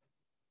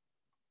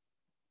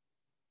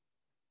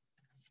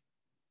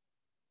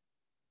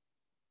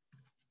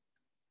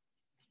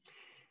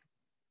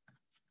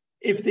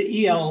if the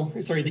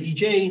the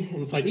EJ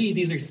inside E,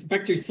 these are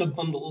vector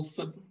subbundles.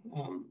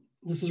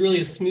 This is really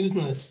a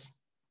smoothness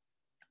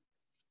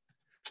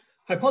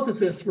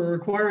hypothesis. We're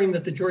requiring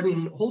that the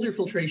Jordan-Holder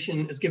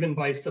filtration is given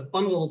by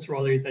subbundles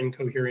rather than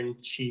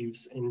coherent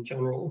sheaves in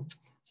general.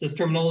 So this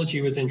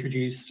terminology was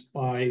introduced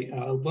by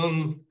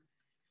Lung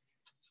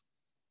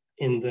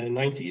in the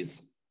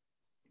 90s.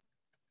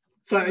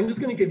 So I'm just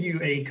going to give you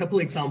a couple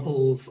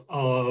examples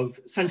of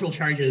central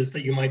charges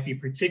that you might be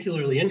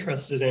particularly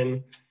interested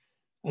in.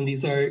 And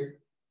these are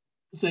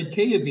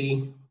Zk of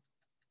E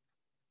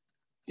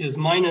is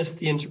minus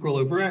the integral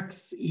over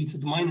x e to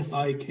the minus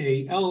I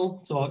k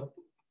l dot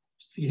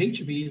ch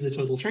of E, the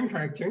total string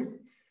character.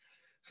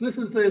 So this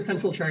is the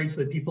central charge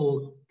that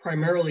people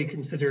primarily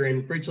consider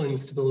in Bridgeland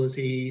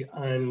stability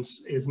and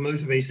is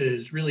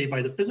motivated really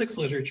by the physics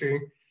literature.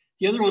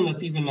 The other one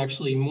that's even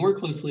actually more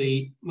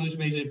closely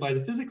motivated by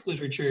the physics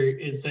literature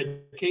is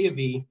Zk of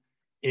E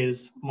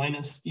is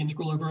minus the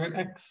integral over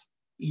x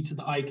e to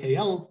the I k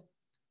l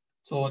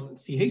dot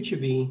ch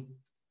of E.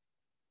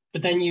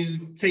 But then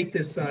you take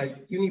this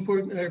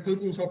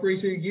unipotent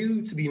operator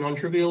U to be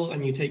non-trivial,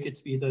 and you take it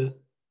to be the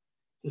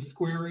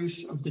square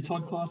root of the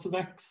Todd class of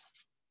X.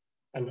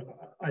 And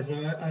I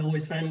don't know, I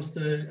always found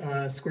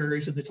the square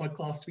root of the Todd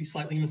class to be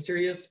slightly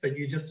mysterious, but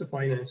you just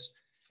define it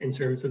in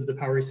terms of the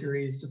power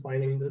series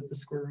defining the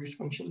square root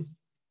function.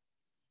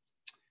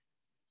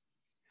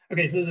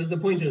 Okay, so the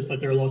point is that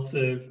there are lots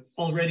of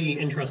already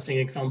interesting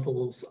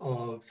examples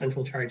of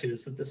central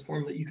charges of this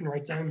form that you can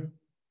write down.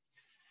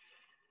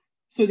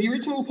 So the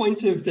original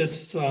point of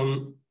this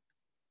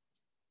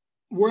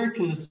work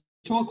in this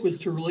talk was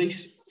to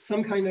relate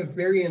some kind of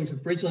variant of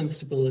Bridgeland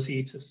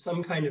stability to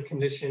some kind of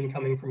condition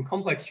coming from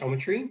complex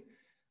geometry.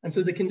 And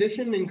so the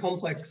condition in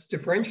complex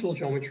differential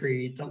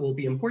geometry that will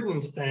be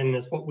important then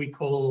is what we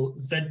call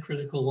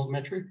Z-critical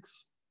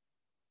metrics.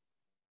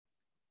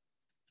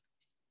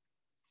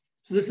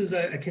 So this is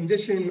a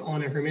condition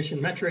on a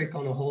Hermitian metric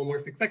on a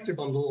holomorphic vector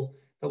bundle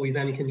that we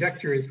then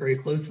conjecture is very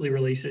closely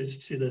related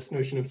to this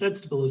notion of Z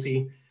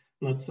stability.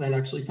 And that's then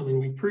actually something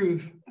we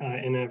prove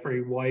in a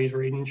very wide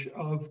range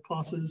of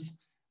classes.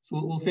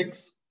 So we'll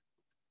fix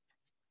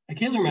a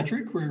Kähler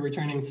metric. We're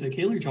returning to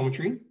Kähler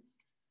geometry.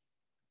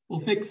 We'll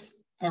fix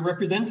a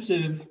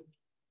representative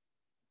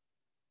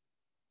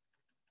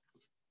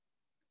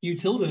U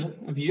tilde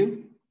of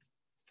U.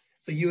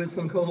 So U is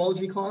some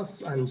cohomology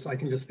class, and I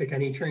can just pick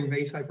any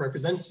Chern-Bay type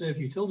representative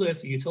U tilde.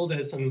 So U tilde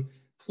is some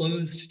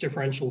closed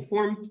differential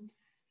form.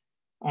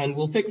 And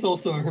we'll fix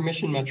also a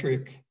Hermitian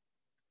metric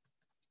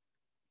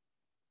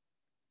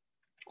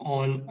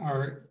on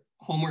our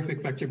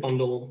holomorphic vector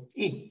bundle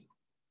E.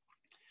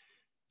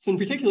 So in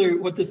particular,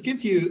 what this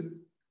gives you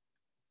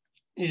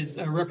is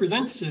a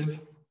representative,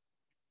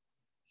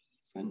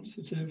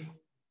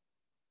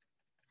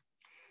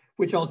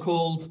 which I'll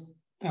call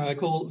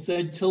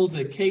Z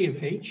tilde K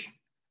of H.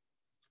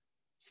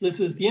 So this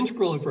is the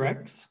integral over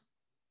X,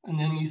 and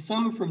then we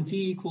sum from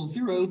D equals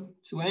 0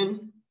 to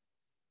N,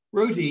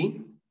 rho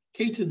D,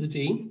 K to the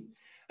D.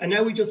 And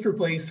now we just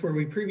replace where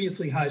we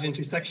previously had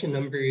intersection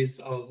numbers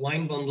of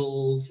line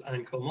bundles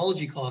and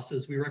cohomology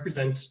classes. We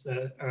represent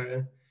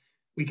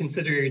we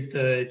considered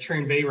the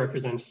Chern-Bay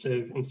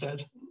representative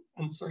instead.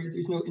 I'm sorry,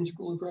 there's no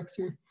integral over X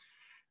here.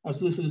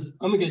 So this is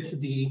omega to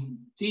the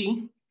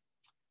D,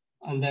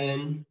 and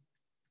then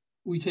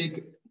we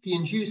take the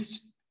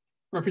induced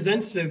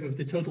representative of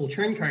the total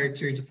Chern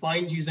character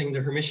defined using the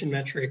Hermitian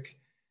metric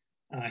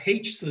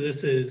H. So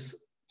this is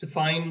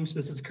defined,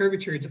 this is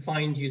curvature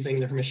defined using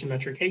the Hermitian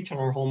metric H on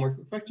our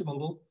holomorphic vector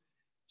bundle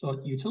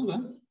dot U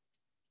tilde.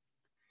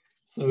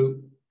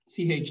 So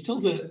CH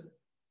tilde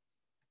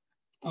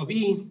of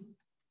E,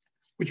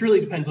 which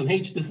really depends on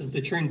H, this is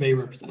the Chern-Bay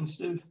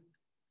representative.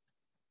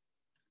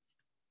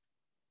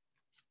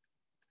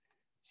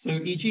 So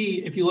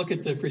e.g., if you look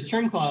at the first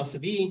Chern class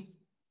of E,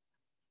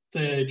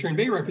 the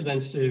Chern-Bay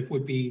representative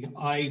would be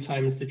I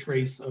times the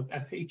trace of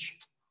FH.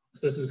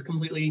 So this is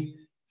completely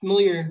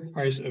familiar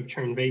part of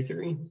Chern-Bay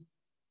theory.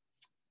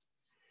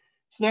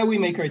 So now we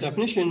make our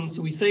definition.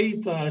 So we say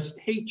that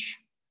H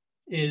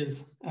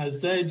is a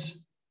Z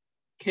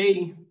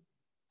K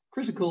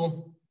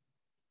critical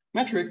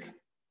metric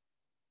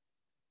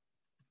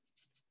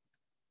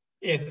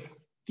if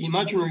the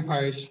imaginary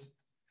part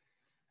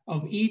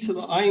of E to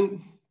the I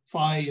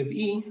phi of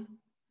E,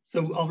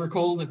 so I'll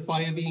recall that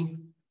phi of E,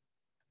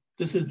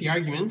 this is the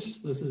argument,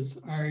 this is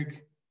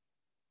arg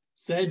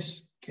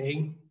Z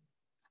K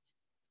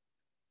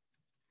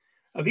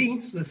of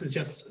E, so this is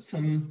just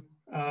some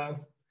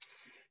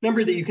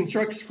number that you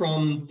construct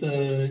from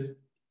the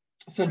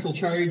central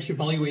charge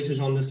evaluated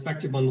on this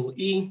vector bundle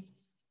E.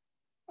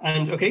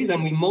 And okay,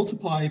 then we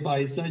multiply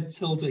by Z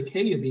tilde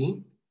K of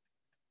E,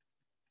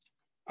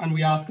 and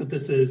we ask that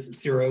this is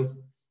 0.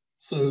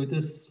 So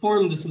this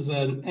form, this is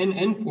an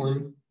NN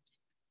form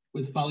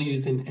with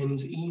values in N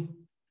to E.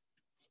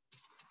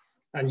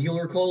 And you'll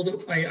recall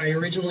that I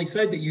originally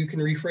said that you can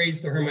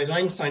rephrase the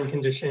Hermite-Einstein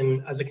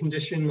condition as a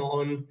condition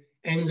on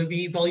N of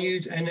E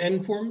valued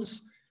NN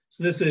forms.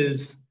 So this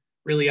is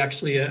really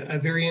actually a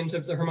variant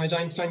of the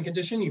Hermite-Einstein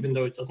condition, even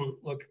though it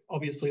doesn't look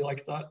obviously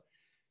like that.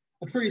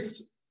 At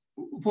first,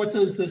 what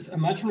does this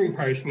imaginary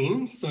part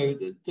mean? So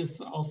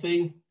this, I'll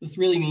say, this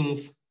really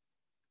means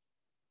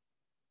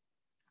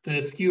the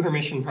skew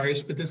Hermitian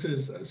part, but this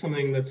is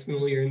something that's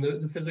familiar in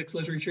the physics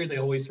literature. They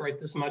always write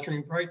this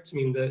imaginary part to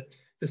mean the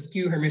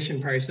skew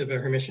Hermitian part of a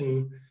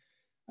Hermitian,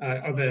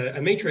 of a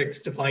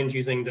matrix defined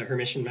using the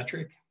Hermitian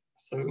metric.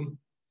 So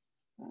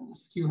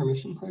skew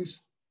Hermitian part.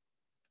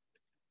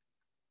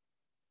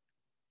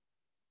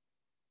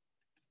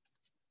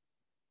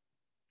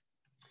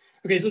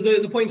 Okay, so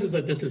the point is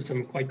that this is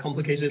some quite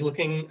complicated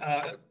looking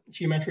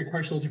geometric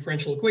partial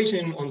differential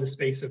equation on the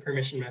space of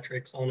Hermitian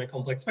metrics on a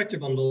complex vector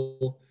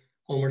bundle,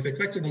 holomorphic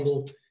vector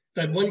bundle,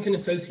 that one can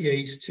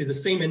associate to the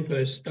same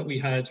input that we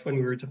had when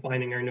we were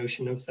defining our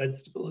notion of Z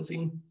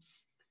stability.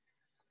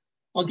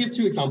 I'll give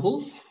 2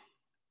 examples.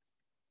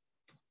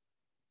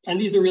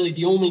 And these are really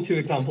the only 2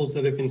 examples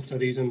that have been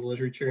studied in the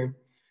literature.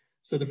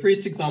 So the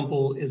first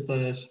example is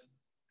that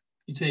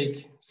you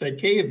take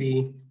Zk of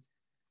E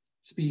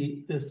to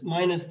be this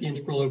minus the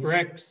integral over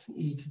X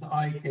e to the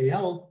I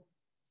KL.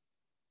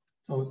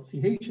 So it's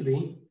CH of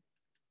E.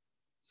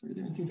 Sorry,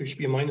 I think there should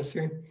be a minus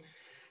here.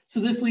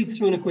 So this leads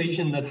to an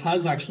equation that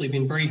has actually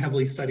been very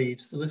heavily studied.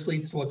 So this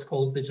leads to what's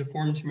called the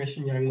deformed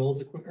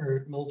Hermitian-Yang-Mills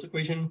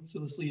equation. So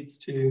this leads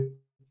to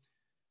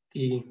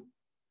the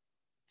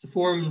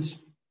deformed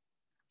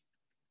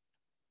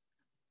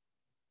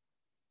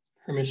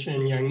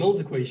Hermitian-Yang-Mills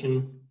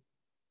equation.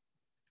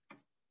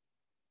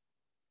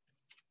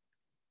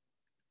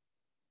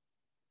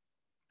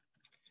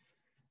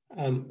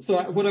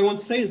 So what I want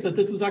to say is that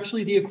this was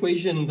actually the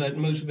equation that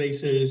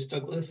motivated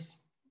Douglas.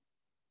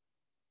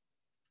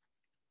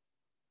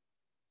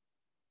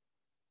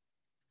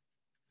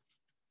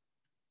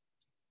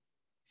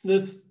 So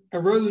this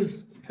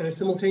arose kind of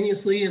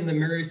simultaneously in the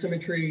mirror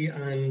symmetry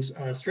and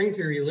string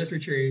theory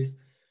literatures.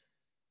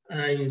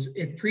 And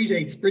it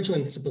predates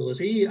Bridgeland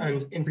stability,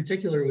 and in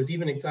particular was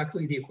even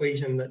exactly the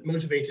equation that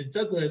motivated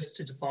Douglas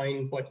to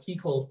define what he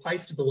calls pi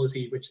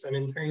stability, which then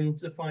in turn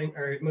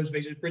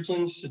motivated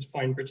Bridgeland to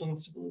define Bridgeland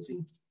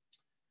stability.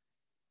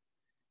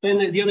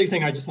 Then the other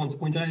thing I just want to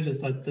point out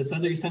is that this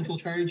other central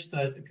charge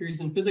that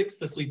appears in physics,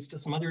 this leads to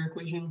some other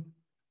equation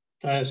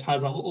that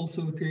has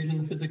also appeared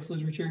in the physics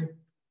literature.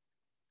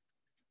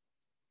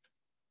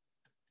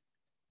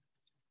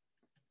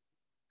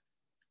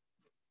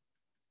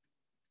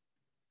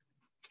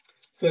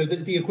 So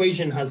the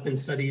equation has been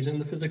studied in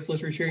the physics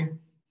literature,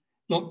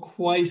 not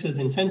quite as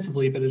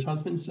intensively, but it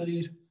has been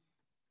studied.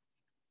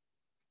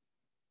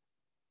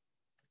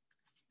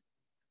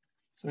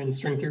 So in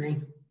string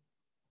theory.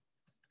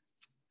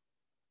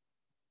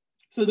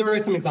 So there are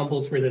some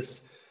examples where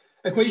this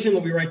equation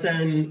that we write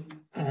down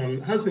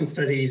has been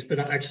studied, but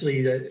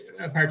actually,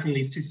 apart from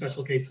these two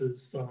special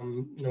cases,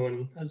 no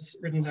one has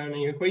written down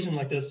any equation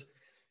like this.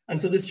 And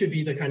so this should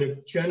be the kind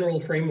of general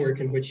framework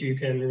in which you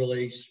can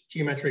relate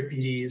geometric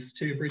PDEs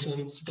to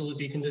Bridgeland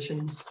stability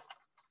conditions.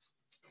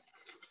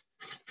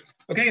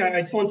 Okay,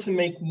 I just want to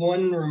make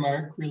one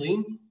remark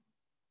really,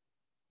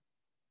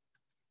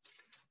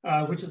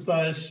 which is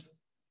that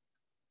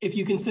if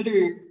you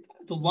consider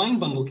the line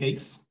bundle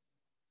case,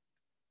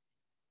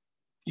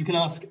 you can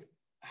ask,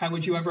 how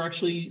would you ever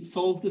actually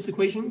solve this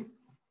equation?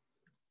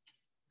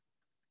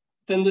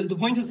 Then the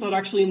point is that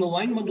actually in the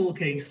line bundle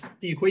case,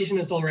 the equation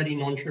is already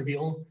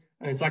non-trivial,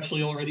 and it's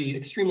actually already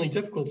extremely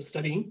difficult to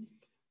study,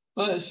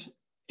 but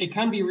it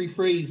can be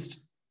rephrased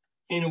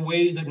in a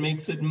way that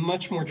makes it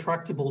much more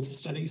tractable to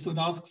study. So it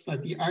asks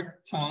that the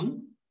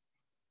arctan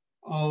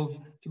of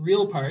the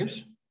real part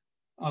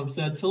of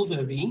z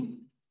tilde v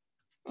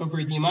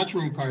over the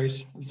imaginary part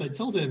of z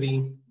tilde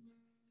v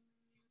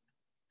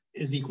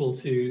is equal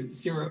to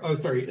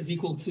is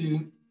equal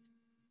to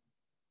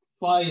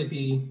phi of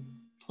e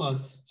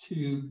plus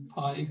 2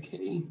 pi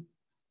k.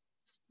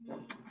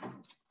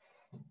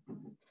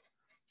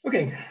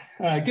 Okay,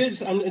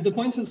 good. And the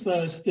point is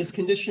that this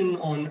condition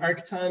on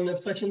arctan of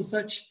such and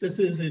such, this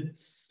is a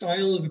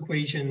style of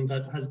equation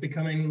that has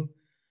been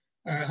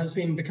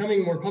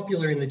becoming more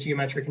popular in the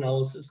geometric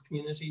analysis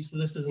community. So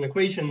this is an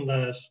equation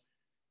that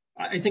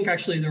I think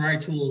actually there are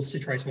tools to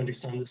try to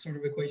understand this sort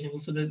of equation.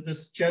 So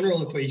this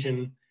general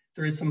equation,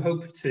 there is some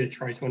hope to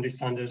try to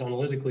understand it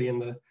analytically in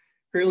the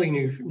fairly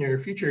near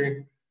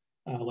future.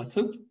 Let's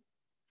hope.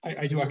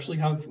 I do actually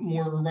have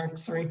more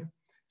remarks, sorry.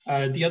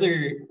 The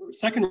other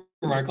second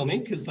remark I'll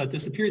make is that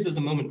this appears as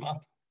a moment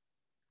map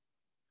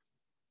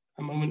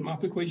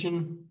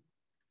equation.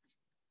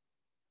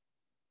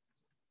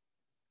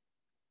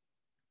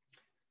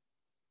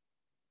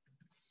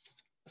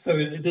 So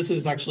this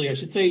is actually, I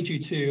should say, due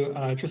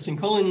to Tristan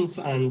Collins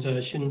and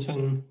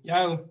Xin-Tun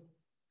Yao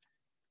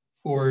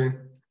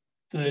for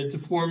the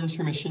deformed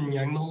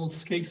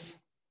Hermitian-Yang-Mills case.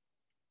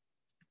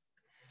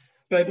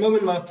 But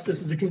moment maps,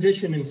 this is a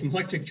condition in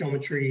symplectic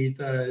geometry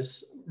that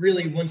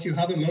really, once you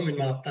have a moment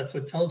map, that's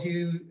what tells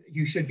you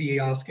you should be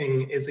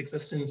asking, is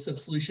existence of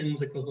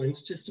solutions equivalent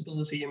to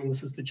stability? I mean,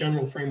 this is the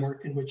general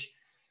framework in which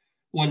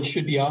one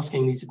should be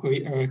asking these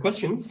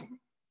questions.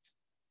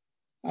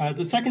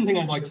 The second thing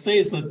I'd like to say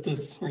is that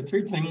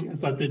third thing is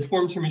that the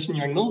deformed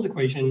Hermitian-Yang-Mills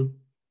equation,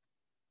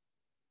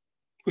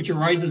 which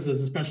arises as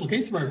a special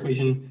case of our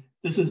equation,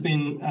 this has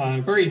been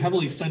very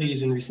heavily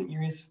studied in recent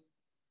years.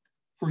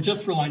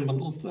 Just for line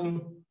bundles, though,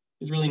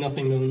 there's really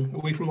nothing known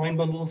away from line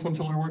bundles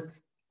until our work.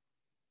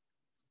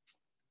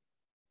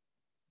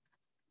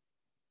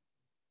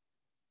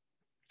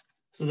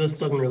 So this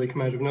doesn't really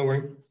come out of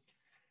nowhere.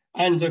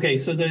 And okay,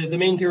 so the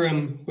main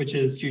theorem, which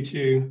is due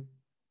to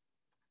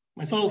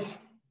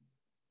myself,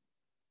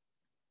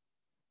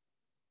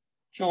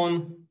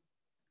 John,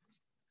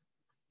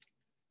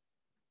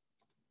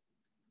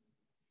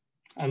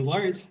 and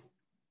Lars.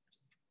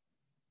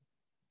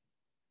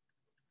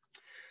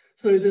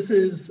 So this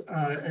is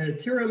a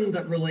theorem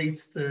that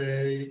relates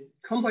the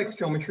complex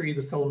geometry, the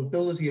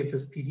solvability of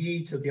this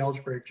PDE to the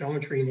algebraic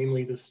geometry,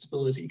 namely the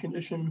stability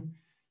condition.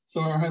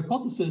 So our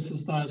hypothesis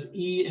is that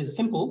E is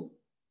simple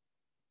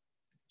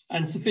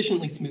and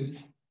sufficiently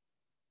smooth.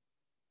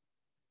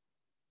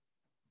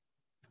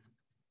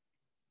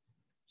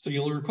 So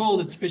you'll recall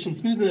that sufficient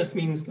smoothness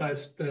means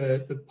that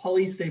the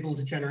polystable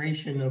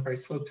degeneration of our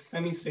sloped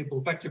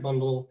semi-stable vector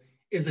bundle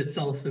is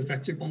itself a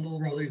vector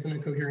bundle rather than a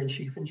coherent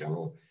sheaf in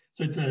general.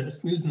 So it's a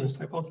smoothness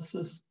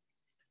hypothesis.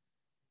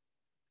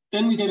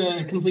 Then we get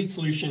a complete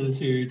solution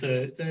to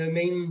the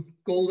main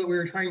goal that we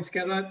were trying to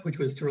get at, which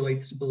was to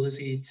relate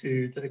stability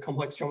to the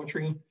complex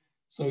geometry.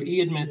 So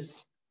E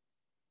admits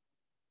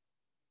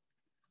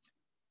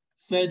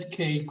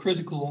ZK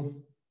critical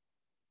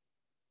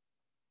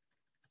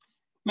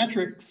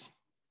metrics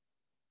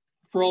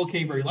for all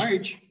K very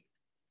large,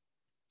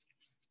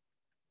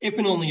 if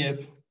and only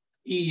if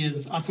E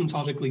is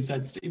asymptotically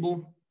Z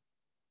stable.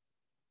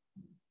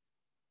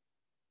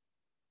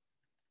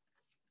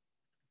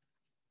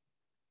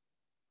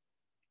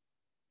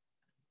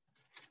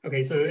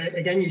 Okay, so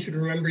again, you should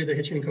remember the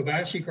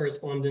Hitchin-Kobayashi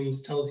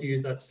correspondence tells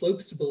you that slope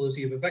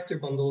stability of a vector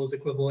bundle is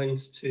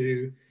equivalent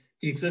to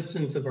the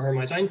existence of a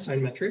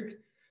Hermite-Einstein metric.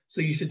 So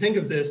you should think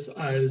of this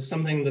as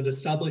something that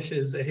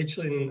establishes a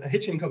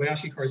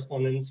Hitchin-Kobayashi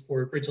correspondence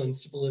for Bridgeland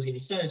stability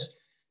instead.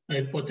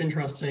 What's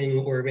interesting,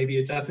 or maybe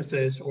a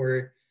deficit,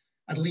 or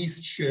at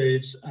least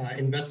should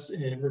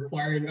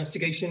require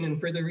investigation and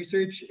further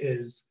research,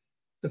 is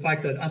the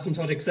fact that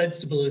asymptotic Z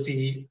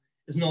stability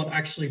is not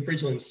actually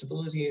Bridgeland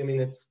stability. I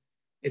mean,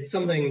 it's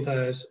something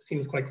that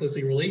seems quite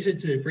closely related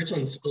to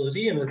Bridgeland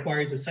stability and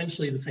requires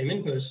essentially the same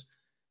input,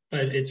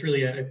 but it's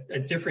really a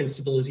different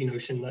stability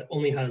notion that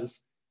only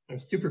has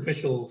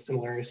superficial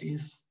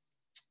similarities.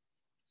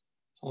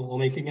 So I'll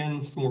make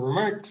again some more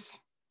remarks.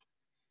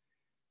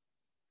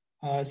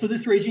 So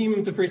this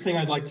regime, the first thing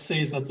I'd like to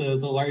say is that the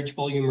large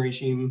volume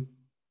regime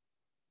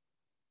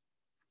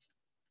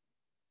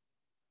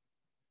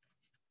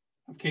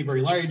of K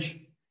very large,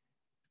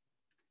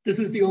 this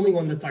is the only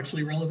one that's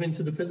actually relevant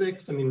to the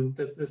physics. I mean,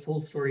 this whole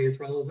story is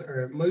relevant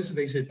or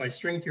motivated by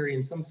string theory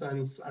in some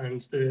sense,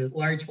 and the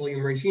large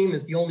volume regime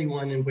is the only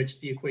one in which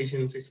the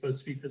equations are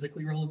supposed to be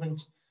physically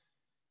relevant.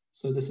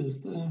 So this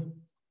is the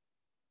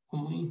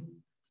only.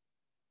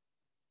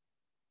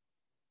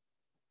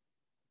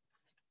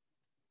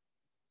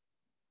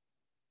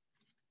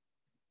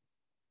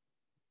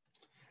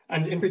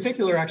 And in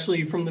particular,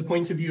 actually, from the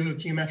point of view of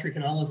geometric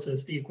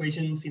analysis, the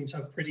equations seem to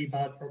have pretty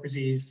bad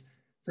properties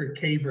for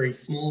K very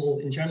small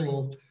in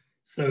general.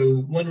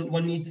 So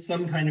one needs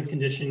some kind of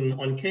condition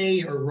on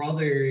K, or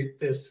rather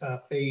this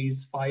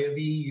phase phi of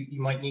E,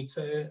 you might need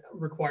to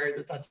require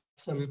that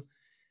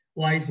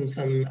lies in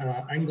some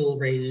angle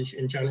range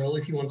in general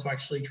if you want to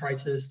actually try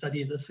to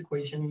study this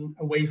equation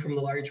away from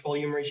the large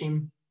volume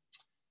regime.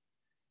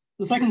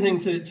 The second thing,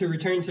 to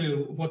return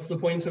to what's the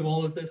point of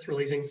all of this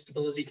relating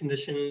stability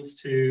conditions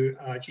to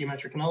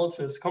geometric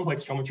analysis,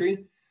 complex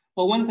geometry?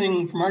 Well, one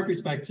thing from our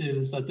perspective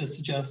is that this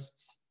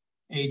suggests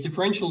a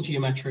differential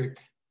geometric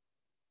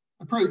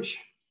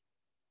approach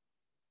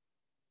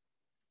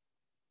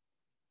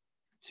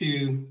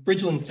to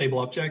Bridgeland stable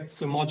objects,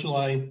 so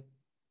moduli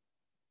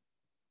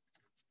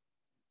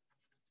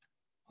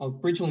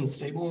of Bridgeland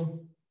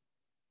stable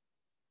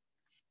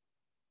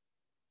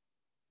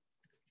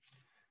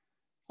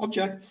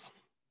objects.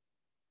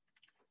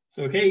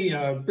 So okay,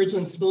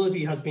 Bridgeland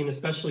stability has been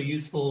especially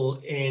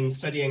useful in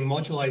studying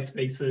moduli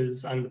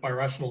spaces and the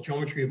birational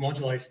geometry of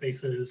moduli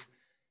spaces,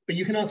 but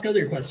you can ask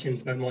other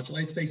questions about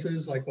moduli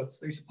spaces, like what's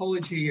their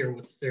topology or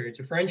what's their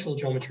differential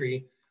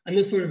geometry, and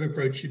this sort of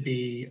approach should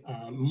be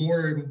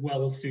more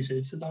well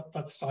suited to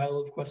that style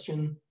of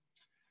question.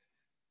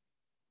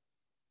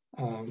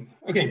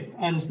 Okay,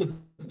 and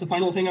the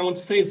final thing I want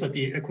to say is that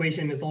the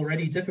equation is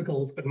already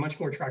difficult, but much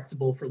more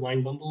tractable for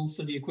line bundles.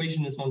 So the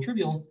equation is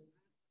non-trivial.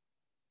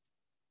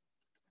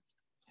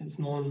 It's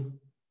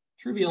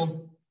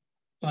non-trivial,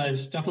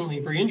 but definitely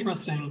very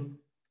interesting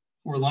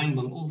for line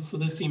bundles. So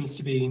this seems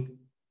to be,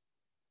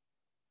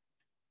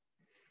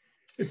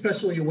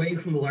 especially away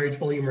from the large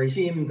volume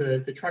regime,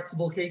 the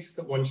tractable case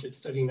that one should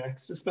study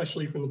next,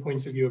 especially from the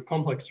point of view of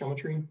complex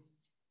geometry.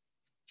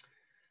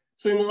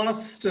 So in the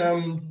last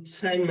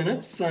 10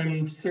 minutes,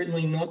 I'm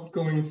certainly not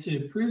going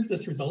to prove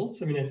this result.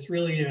 I mean, it's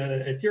really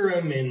a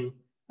theorem in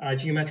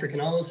geometric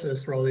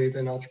analysis rather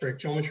than algebraic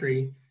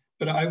geometry,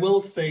 but I will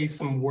say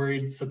some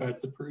words about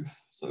the proof.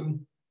 So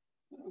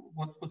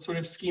what sort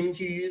of scheme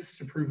do you use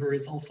to prove a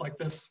result like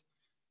this?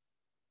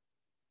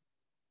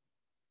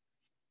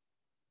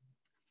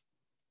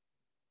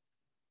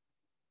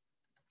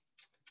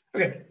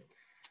 Okay.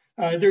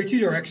 There are two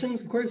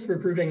directions, of course, for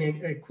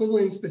proving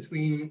equivalence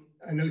between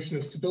a notion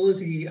of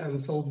stability and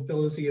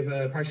solvability of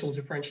a partial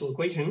differential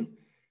equation.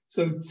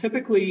 So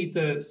typically,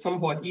 the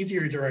somewhat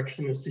easier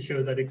direction is to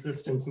show that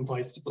existence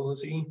implies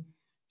stability.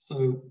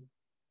 So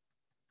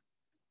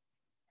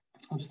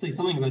I'll just say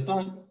something about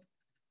that.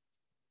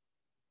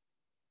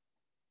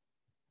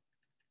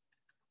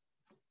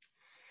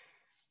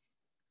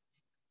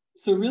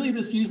 So really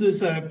this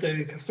uses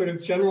the sort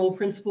of general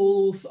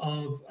principles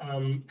of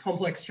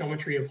complex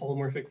geometry of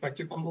holomorphic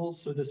vector bundles.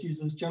 So this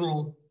uses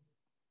general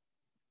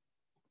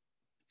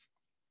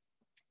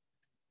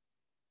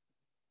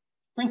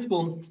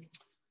principle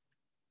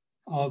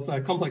of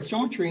complex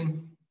geometry,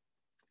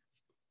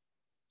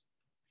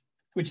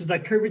 which is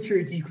that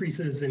curvature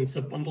decreases in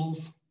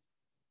subbundles.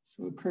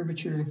 So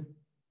curvature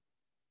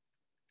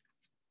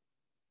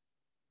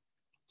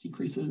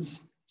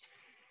decreases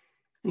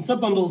in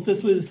subbundles.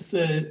 This was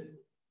the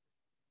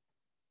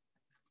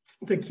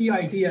key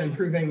idea in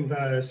proving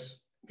that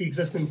the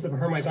existence of a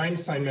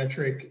Hermite-Einstein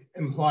metric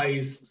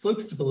implies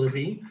slope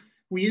stability.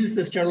 We use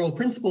this general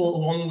principle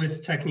along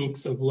with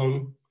techniques of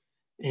Lung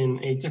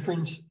in a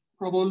different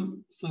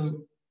problem.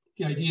 So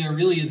the idea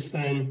really is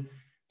then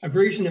a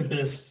version of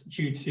this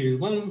due to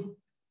Lung,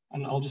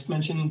 and I'll just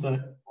mention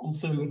that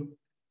also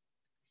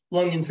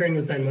Lung in turn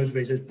was then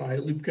motivated by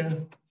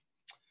Lübke.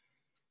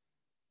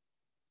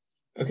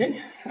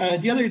 Okay,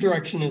 the other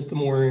direction is the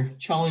more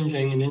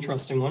challenging and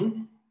interesting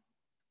one.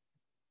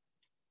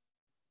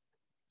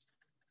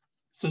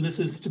 So this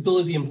is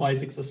stability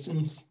implies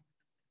existence.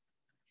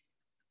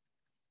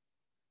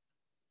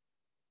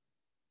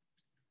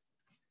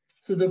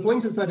 So So the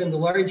point is that in the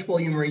large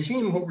volume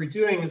regime, what we're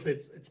doing is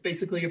it's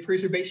basically a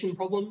perturbation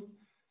problem.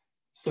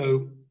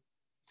 So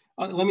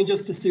let me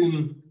just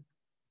assume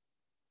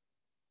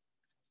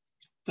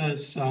that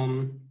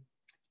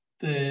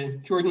the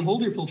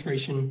Jordan-Holder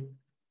filtration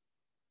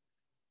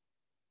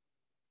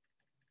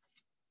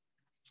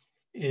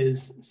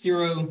is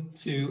 0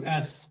 to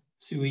S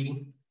to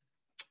E.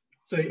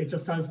 So it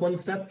just has one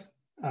step.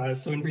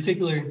 So in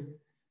particular,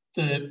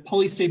 the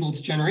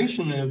polystable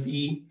generation of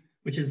E,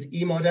 which is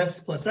E mod S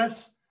plus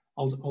S,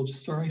 I'll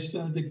just write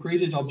the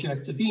graded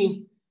object of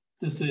E.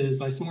 This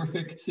is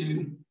isomorphic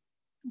to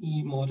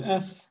E mod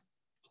S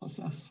plus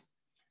S.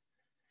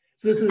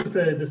 So this is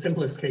the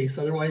simplest case.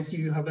 Otherwise,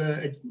 you have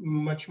a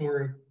much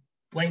more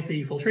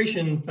lengthy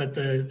filtration, but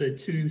the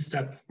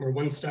two-step or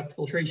one-step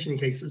filtration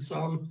cases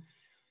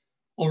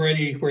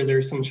already where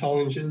there's some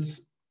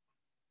challenges.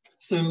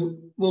 So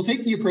we'll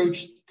take the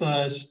approach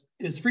that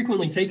is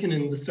frequently taken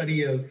in the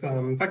study of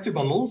vector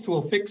bundles. So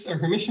we'll fix a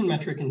Hermitian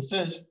metric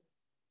instead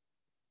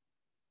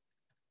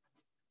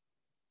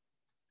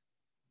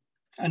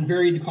and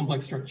vary the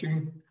complex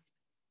structure.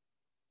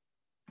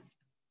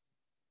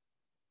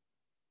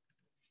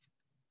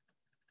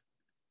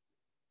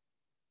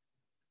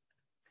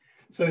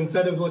 So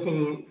instead of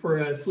looking for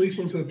a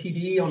solution to a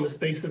PDE on the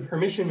space of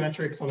Hermitian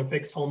metrics on a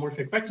fixed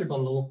holomorphic vector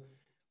bundle,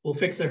 we'll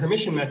fix a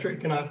Hermitian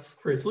metric and ask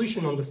for a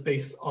solution on the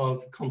space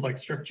of complex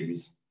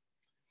structures.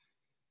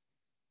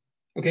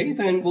 Okay,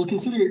 then we'll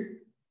consider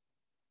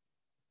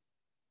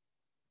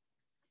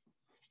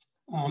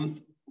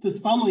this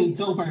family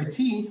del bar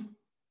T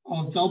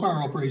of del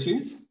bar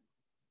operators,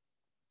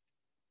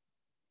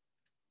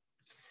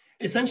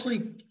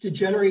 essentially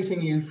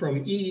degenerating you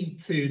from E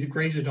to the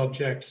graded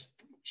object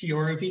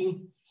GR of E.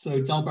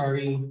 So del bar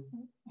E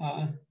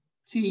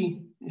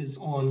T is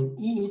on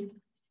E,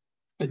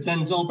 but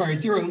then del bar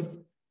 0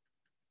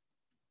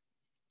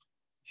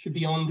 should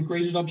be on the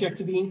graded object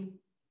of E.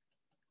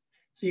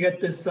 So you get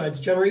this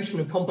degeneration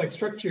of complex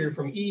structure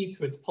from E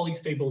to its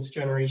polystable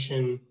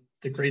degeneration,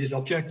 the graded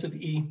object of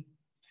E.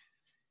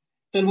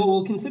 Then what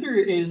we'll consider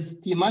is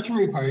the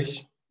imaginary part.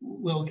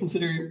 We'll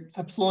consider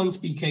epsilon to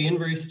be K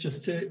inverse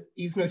just to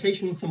ease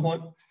notation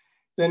somewhat.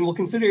 Then we'll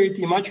consider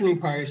the imaginary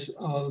part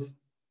of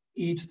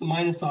E to the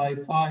minus I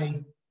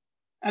phi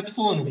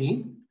epsilon of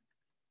E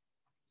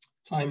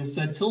times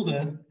Z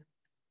tilde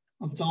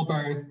of del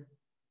bar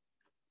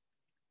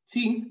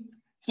T.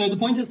 So the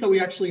point is that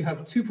we actually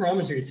have two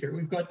parameters here.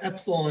 We've got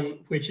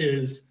epsilon, which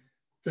is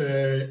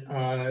the,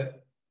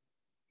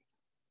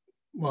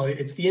 well,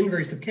 it's the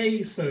inverse of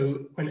K.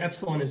 So when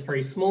epsilon is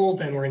very small,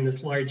 then we're in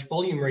this large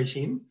volume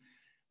regime.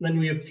 And then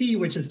we have T,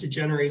 which is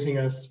degenerating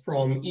us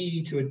from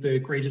E to the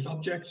graded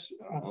object,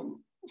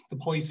 the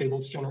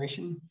polystable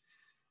degeneration.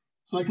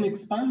 So I can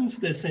expand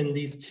this in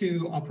these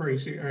two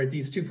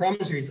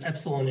parameters,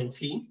 epsilon and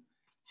T.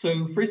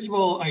 So first of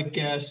all, I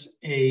get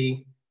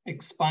a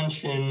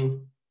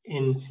expansion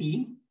in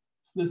T.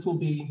 So this will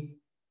be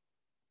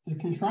the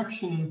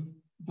contraction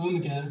of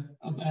omega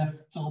of F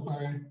del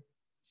bar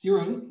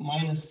 0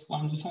 minus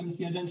lambda times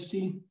the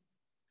identity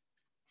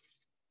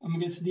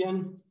omega to the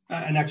n.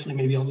 And actually,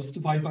 maybe I'll just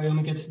divide by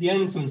omega to the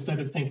n. So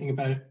instead of thinking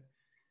about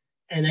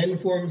NN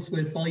forms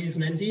with values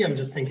in ND, I'm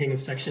just thinking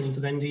of sections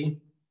of ND.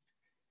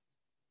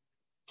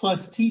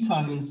 Plus T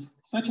times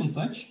such and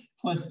such,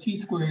 plus T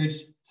squared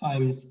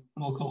times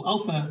what I'll call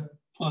alpha,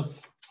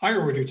 plus higher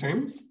order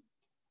terms.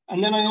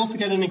 And then I also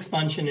get an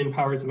expansion in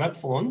powers of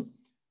epsilon.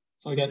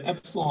 So I get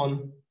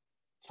epsilon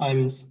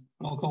times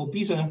what I'll call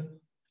beta,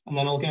 and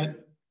then I'll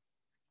get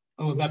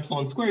O of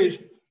epsilon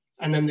squared.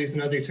 And then there's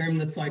another term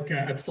that's like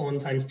epsilon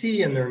times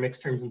T, and there are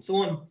mixed terms and so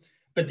on.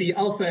 But the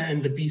alpha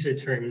and the beta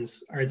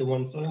terms are the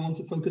ones that I want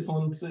to focus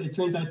on. So it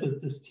turns out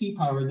that this T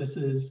power, this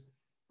is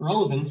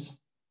irrelevant.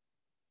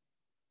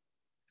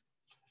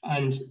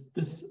 And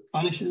this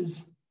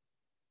vanishes.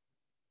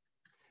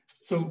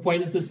 So why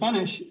does this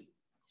vanish?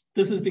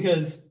 This is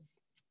because,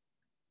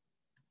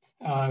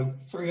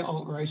 sorry,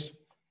 I'll write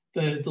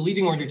the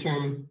leading order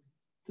term,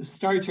 the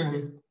star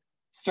term,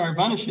 star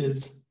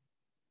vanishes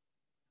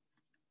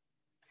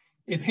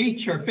if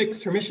H, our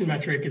fixed Hermitian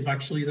metric, is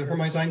actually the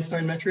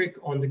Hermite-Einstein metric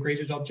on the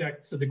graded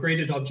object. So the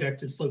graded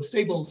object is slope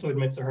stable, so it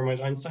emits a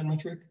Hermite-Einstein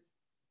metric.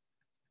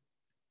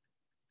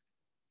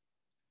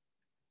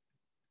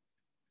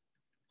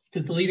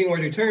 Because the leading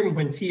order term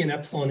when T and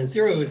epsilon is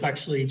 0 is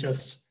actually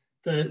just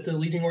the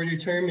leading order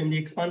term in the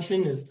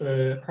expansion is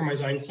the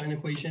Hermite-Einstein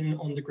equation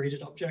on the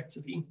graded object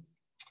of E.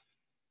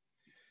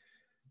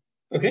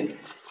 Okay,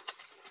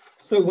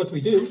 so what do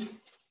we do?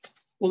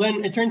 Well,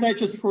 then it turns out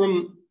just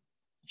from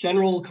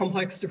general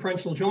complex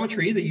differential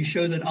geometry that you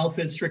show that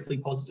alpha is strictly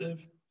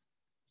positive.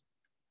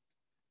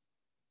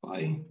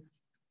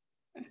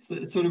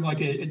 It's sort of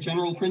like a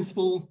general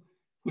principle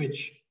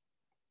which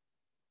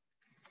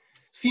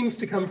seems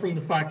to come from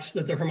the fact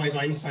that the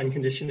Hermite-Einstein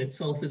condition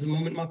itself is a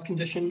moment map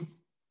condition.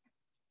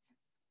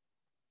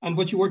 And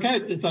what you work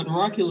out is that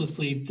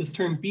miraculously, this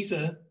term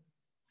beta,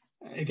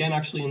 again,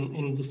 actually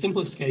in the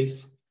simplest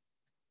case,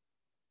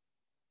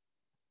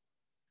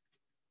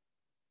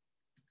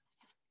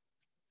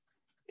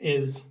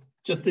 is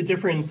just the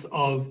difference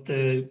of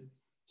the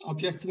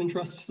objects of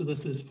interest. So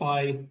this is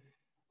phi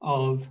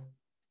of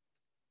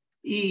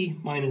E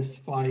minus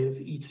phi of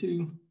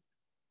E2,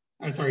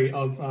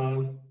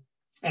 of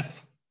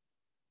S.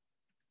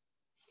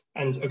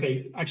 And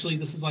okay, actually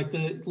this is like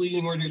the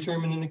leading order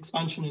term in an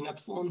expansion in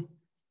epsilon.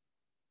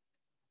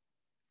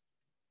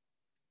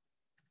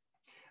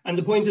 And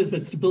the point is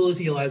that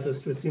stability allows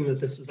us to assume that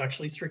this was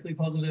actually strictly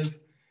positive.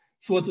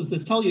 So what does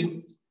this tell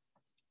you?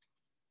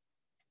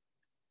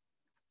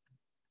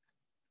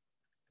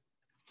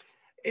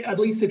 At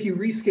least if you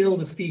rescale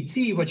the speed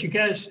t, what you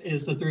get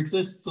is that there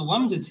exists a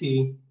lambda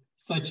t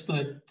such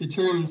that the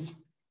terms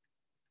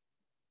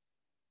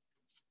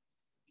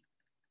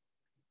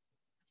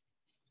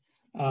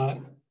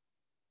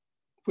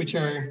which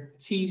are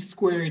t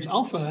squared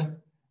alpha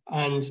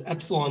and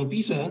epsilon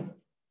beta,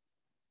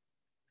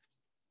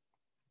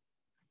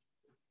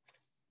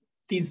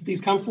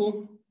 these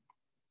cancel.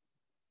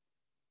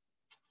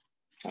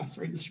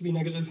 Sorry, this should be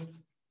negative.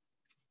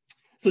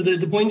 So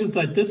the point is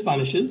that this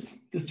vanishes,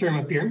 this term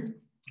up here.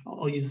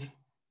 I'll use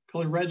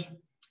color red.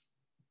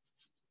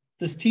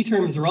 This t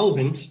term is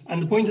irrelevant. And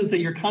the point is that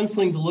you're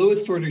canceling the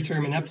lowest order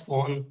term in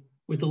epsilon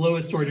with the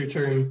lowest order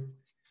term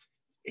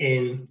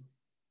in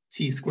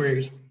t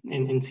squared,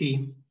 in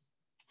t.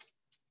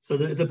 So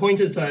the point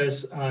is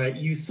that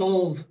you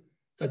solve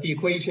that the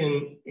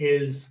equation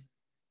is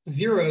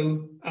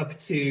 0 up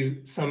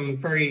to some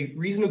very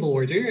reasonable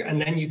order,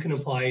 and then you can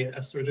apply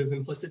a sort of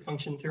implicit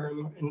function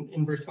theorem, an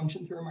inverse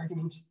function theorem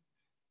argument.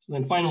 So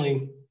then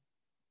finally,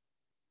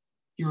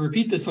 you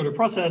repeat this sort of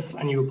process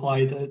and you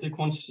apply the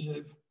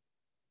quantitative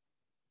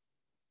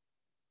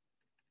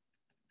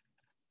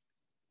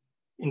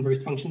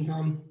inverse function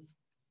theorem.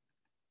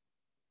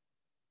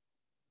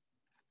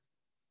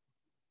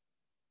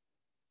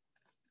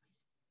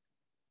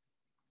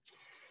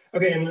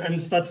 Okay, and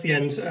that's the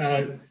end.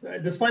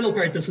 This final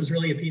part, this was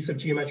really a piece of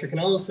geometric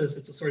analysis.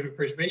 It's a sort of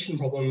perturbation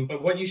problem,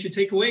 but what you should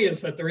take away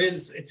is that there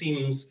is, it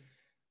seems,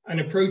 an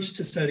approach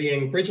to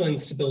studying Bridgeland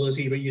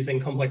stability by using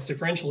complex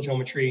differential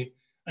geometry.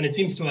 And it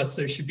seems to us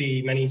there should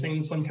be many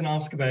things one can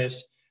ask about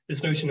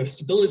this notion of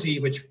stability,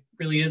 which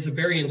really is a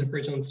variant of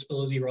Bridgeland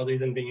stability rather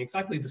than being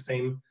exactly the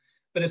same.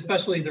 But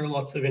especially there are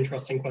lots of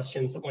interesting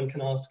questions that one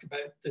can ask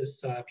about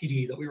this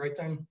PDE that we write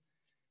down.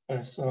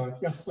 So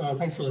yes,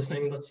 thanks for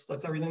listening.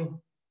 That's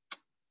everything.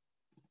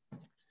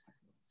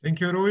 Thank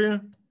you, Rui.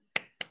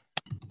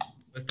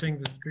 I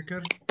thank the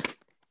speaker.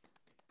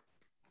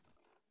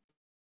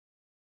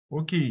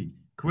 Okay,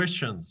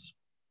 questions,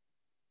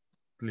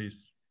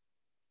 please.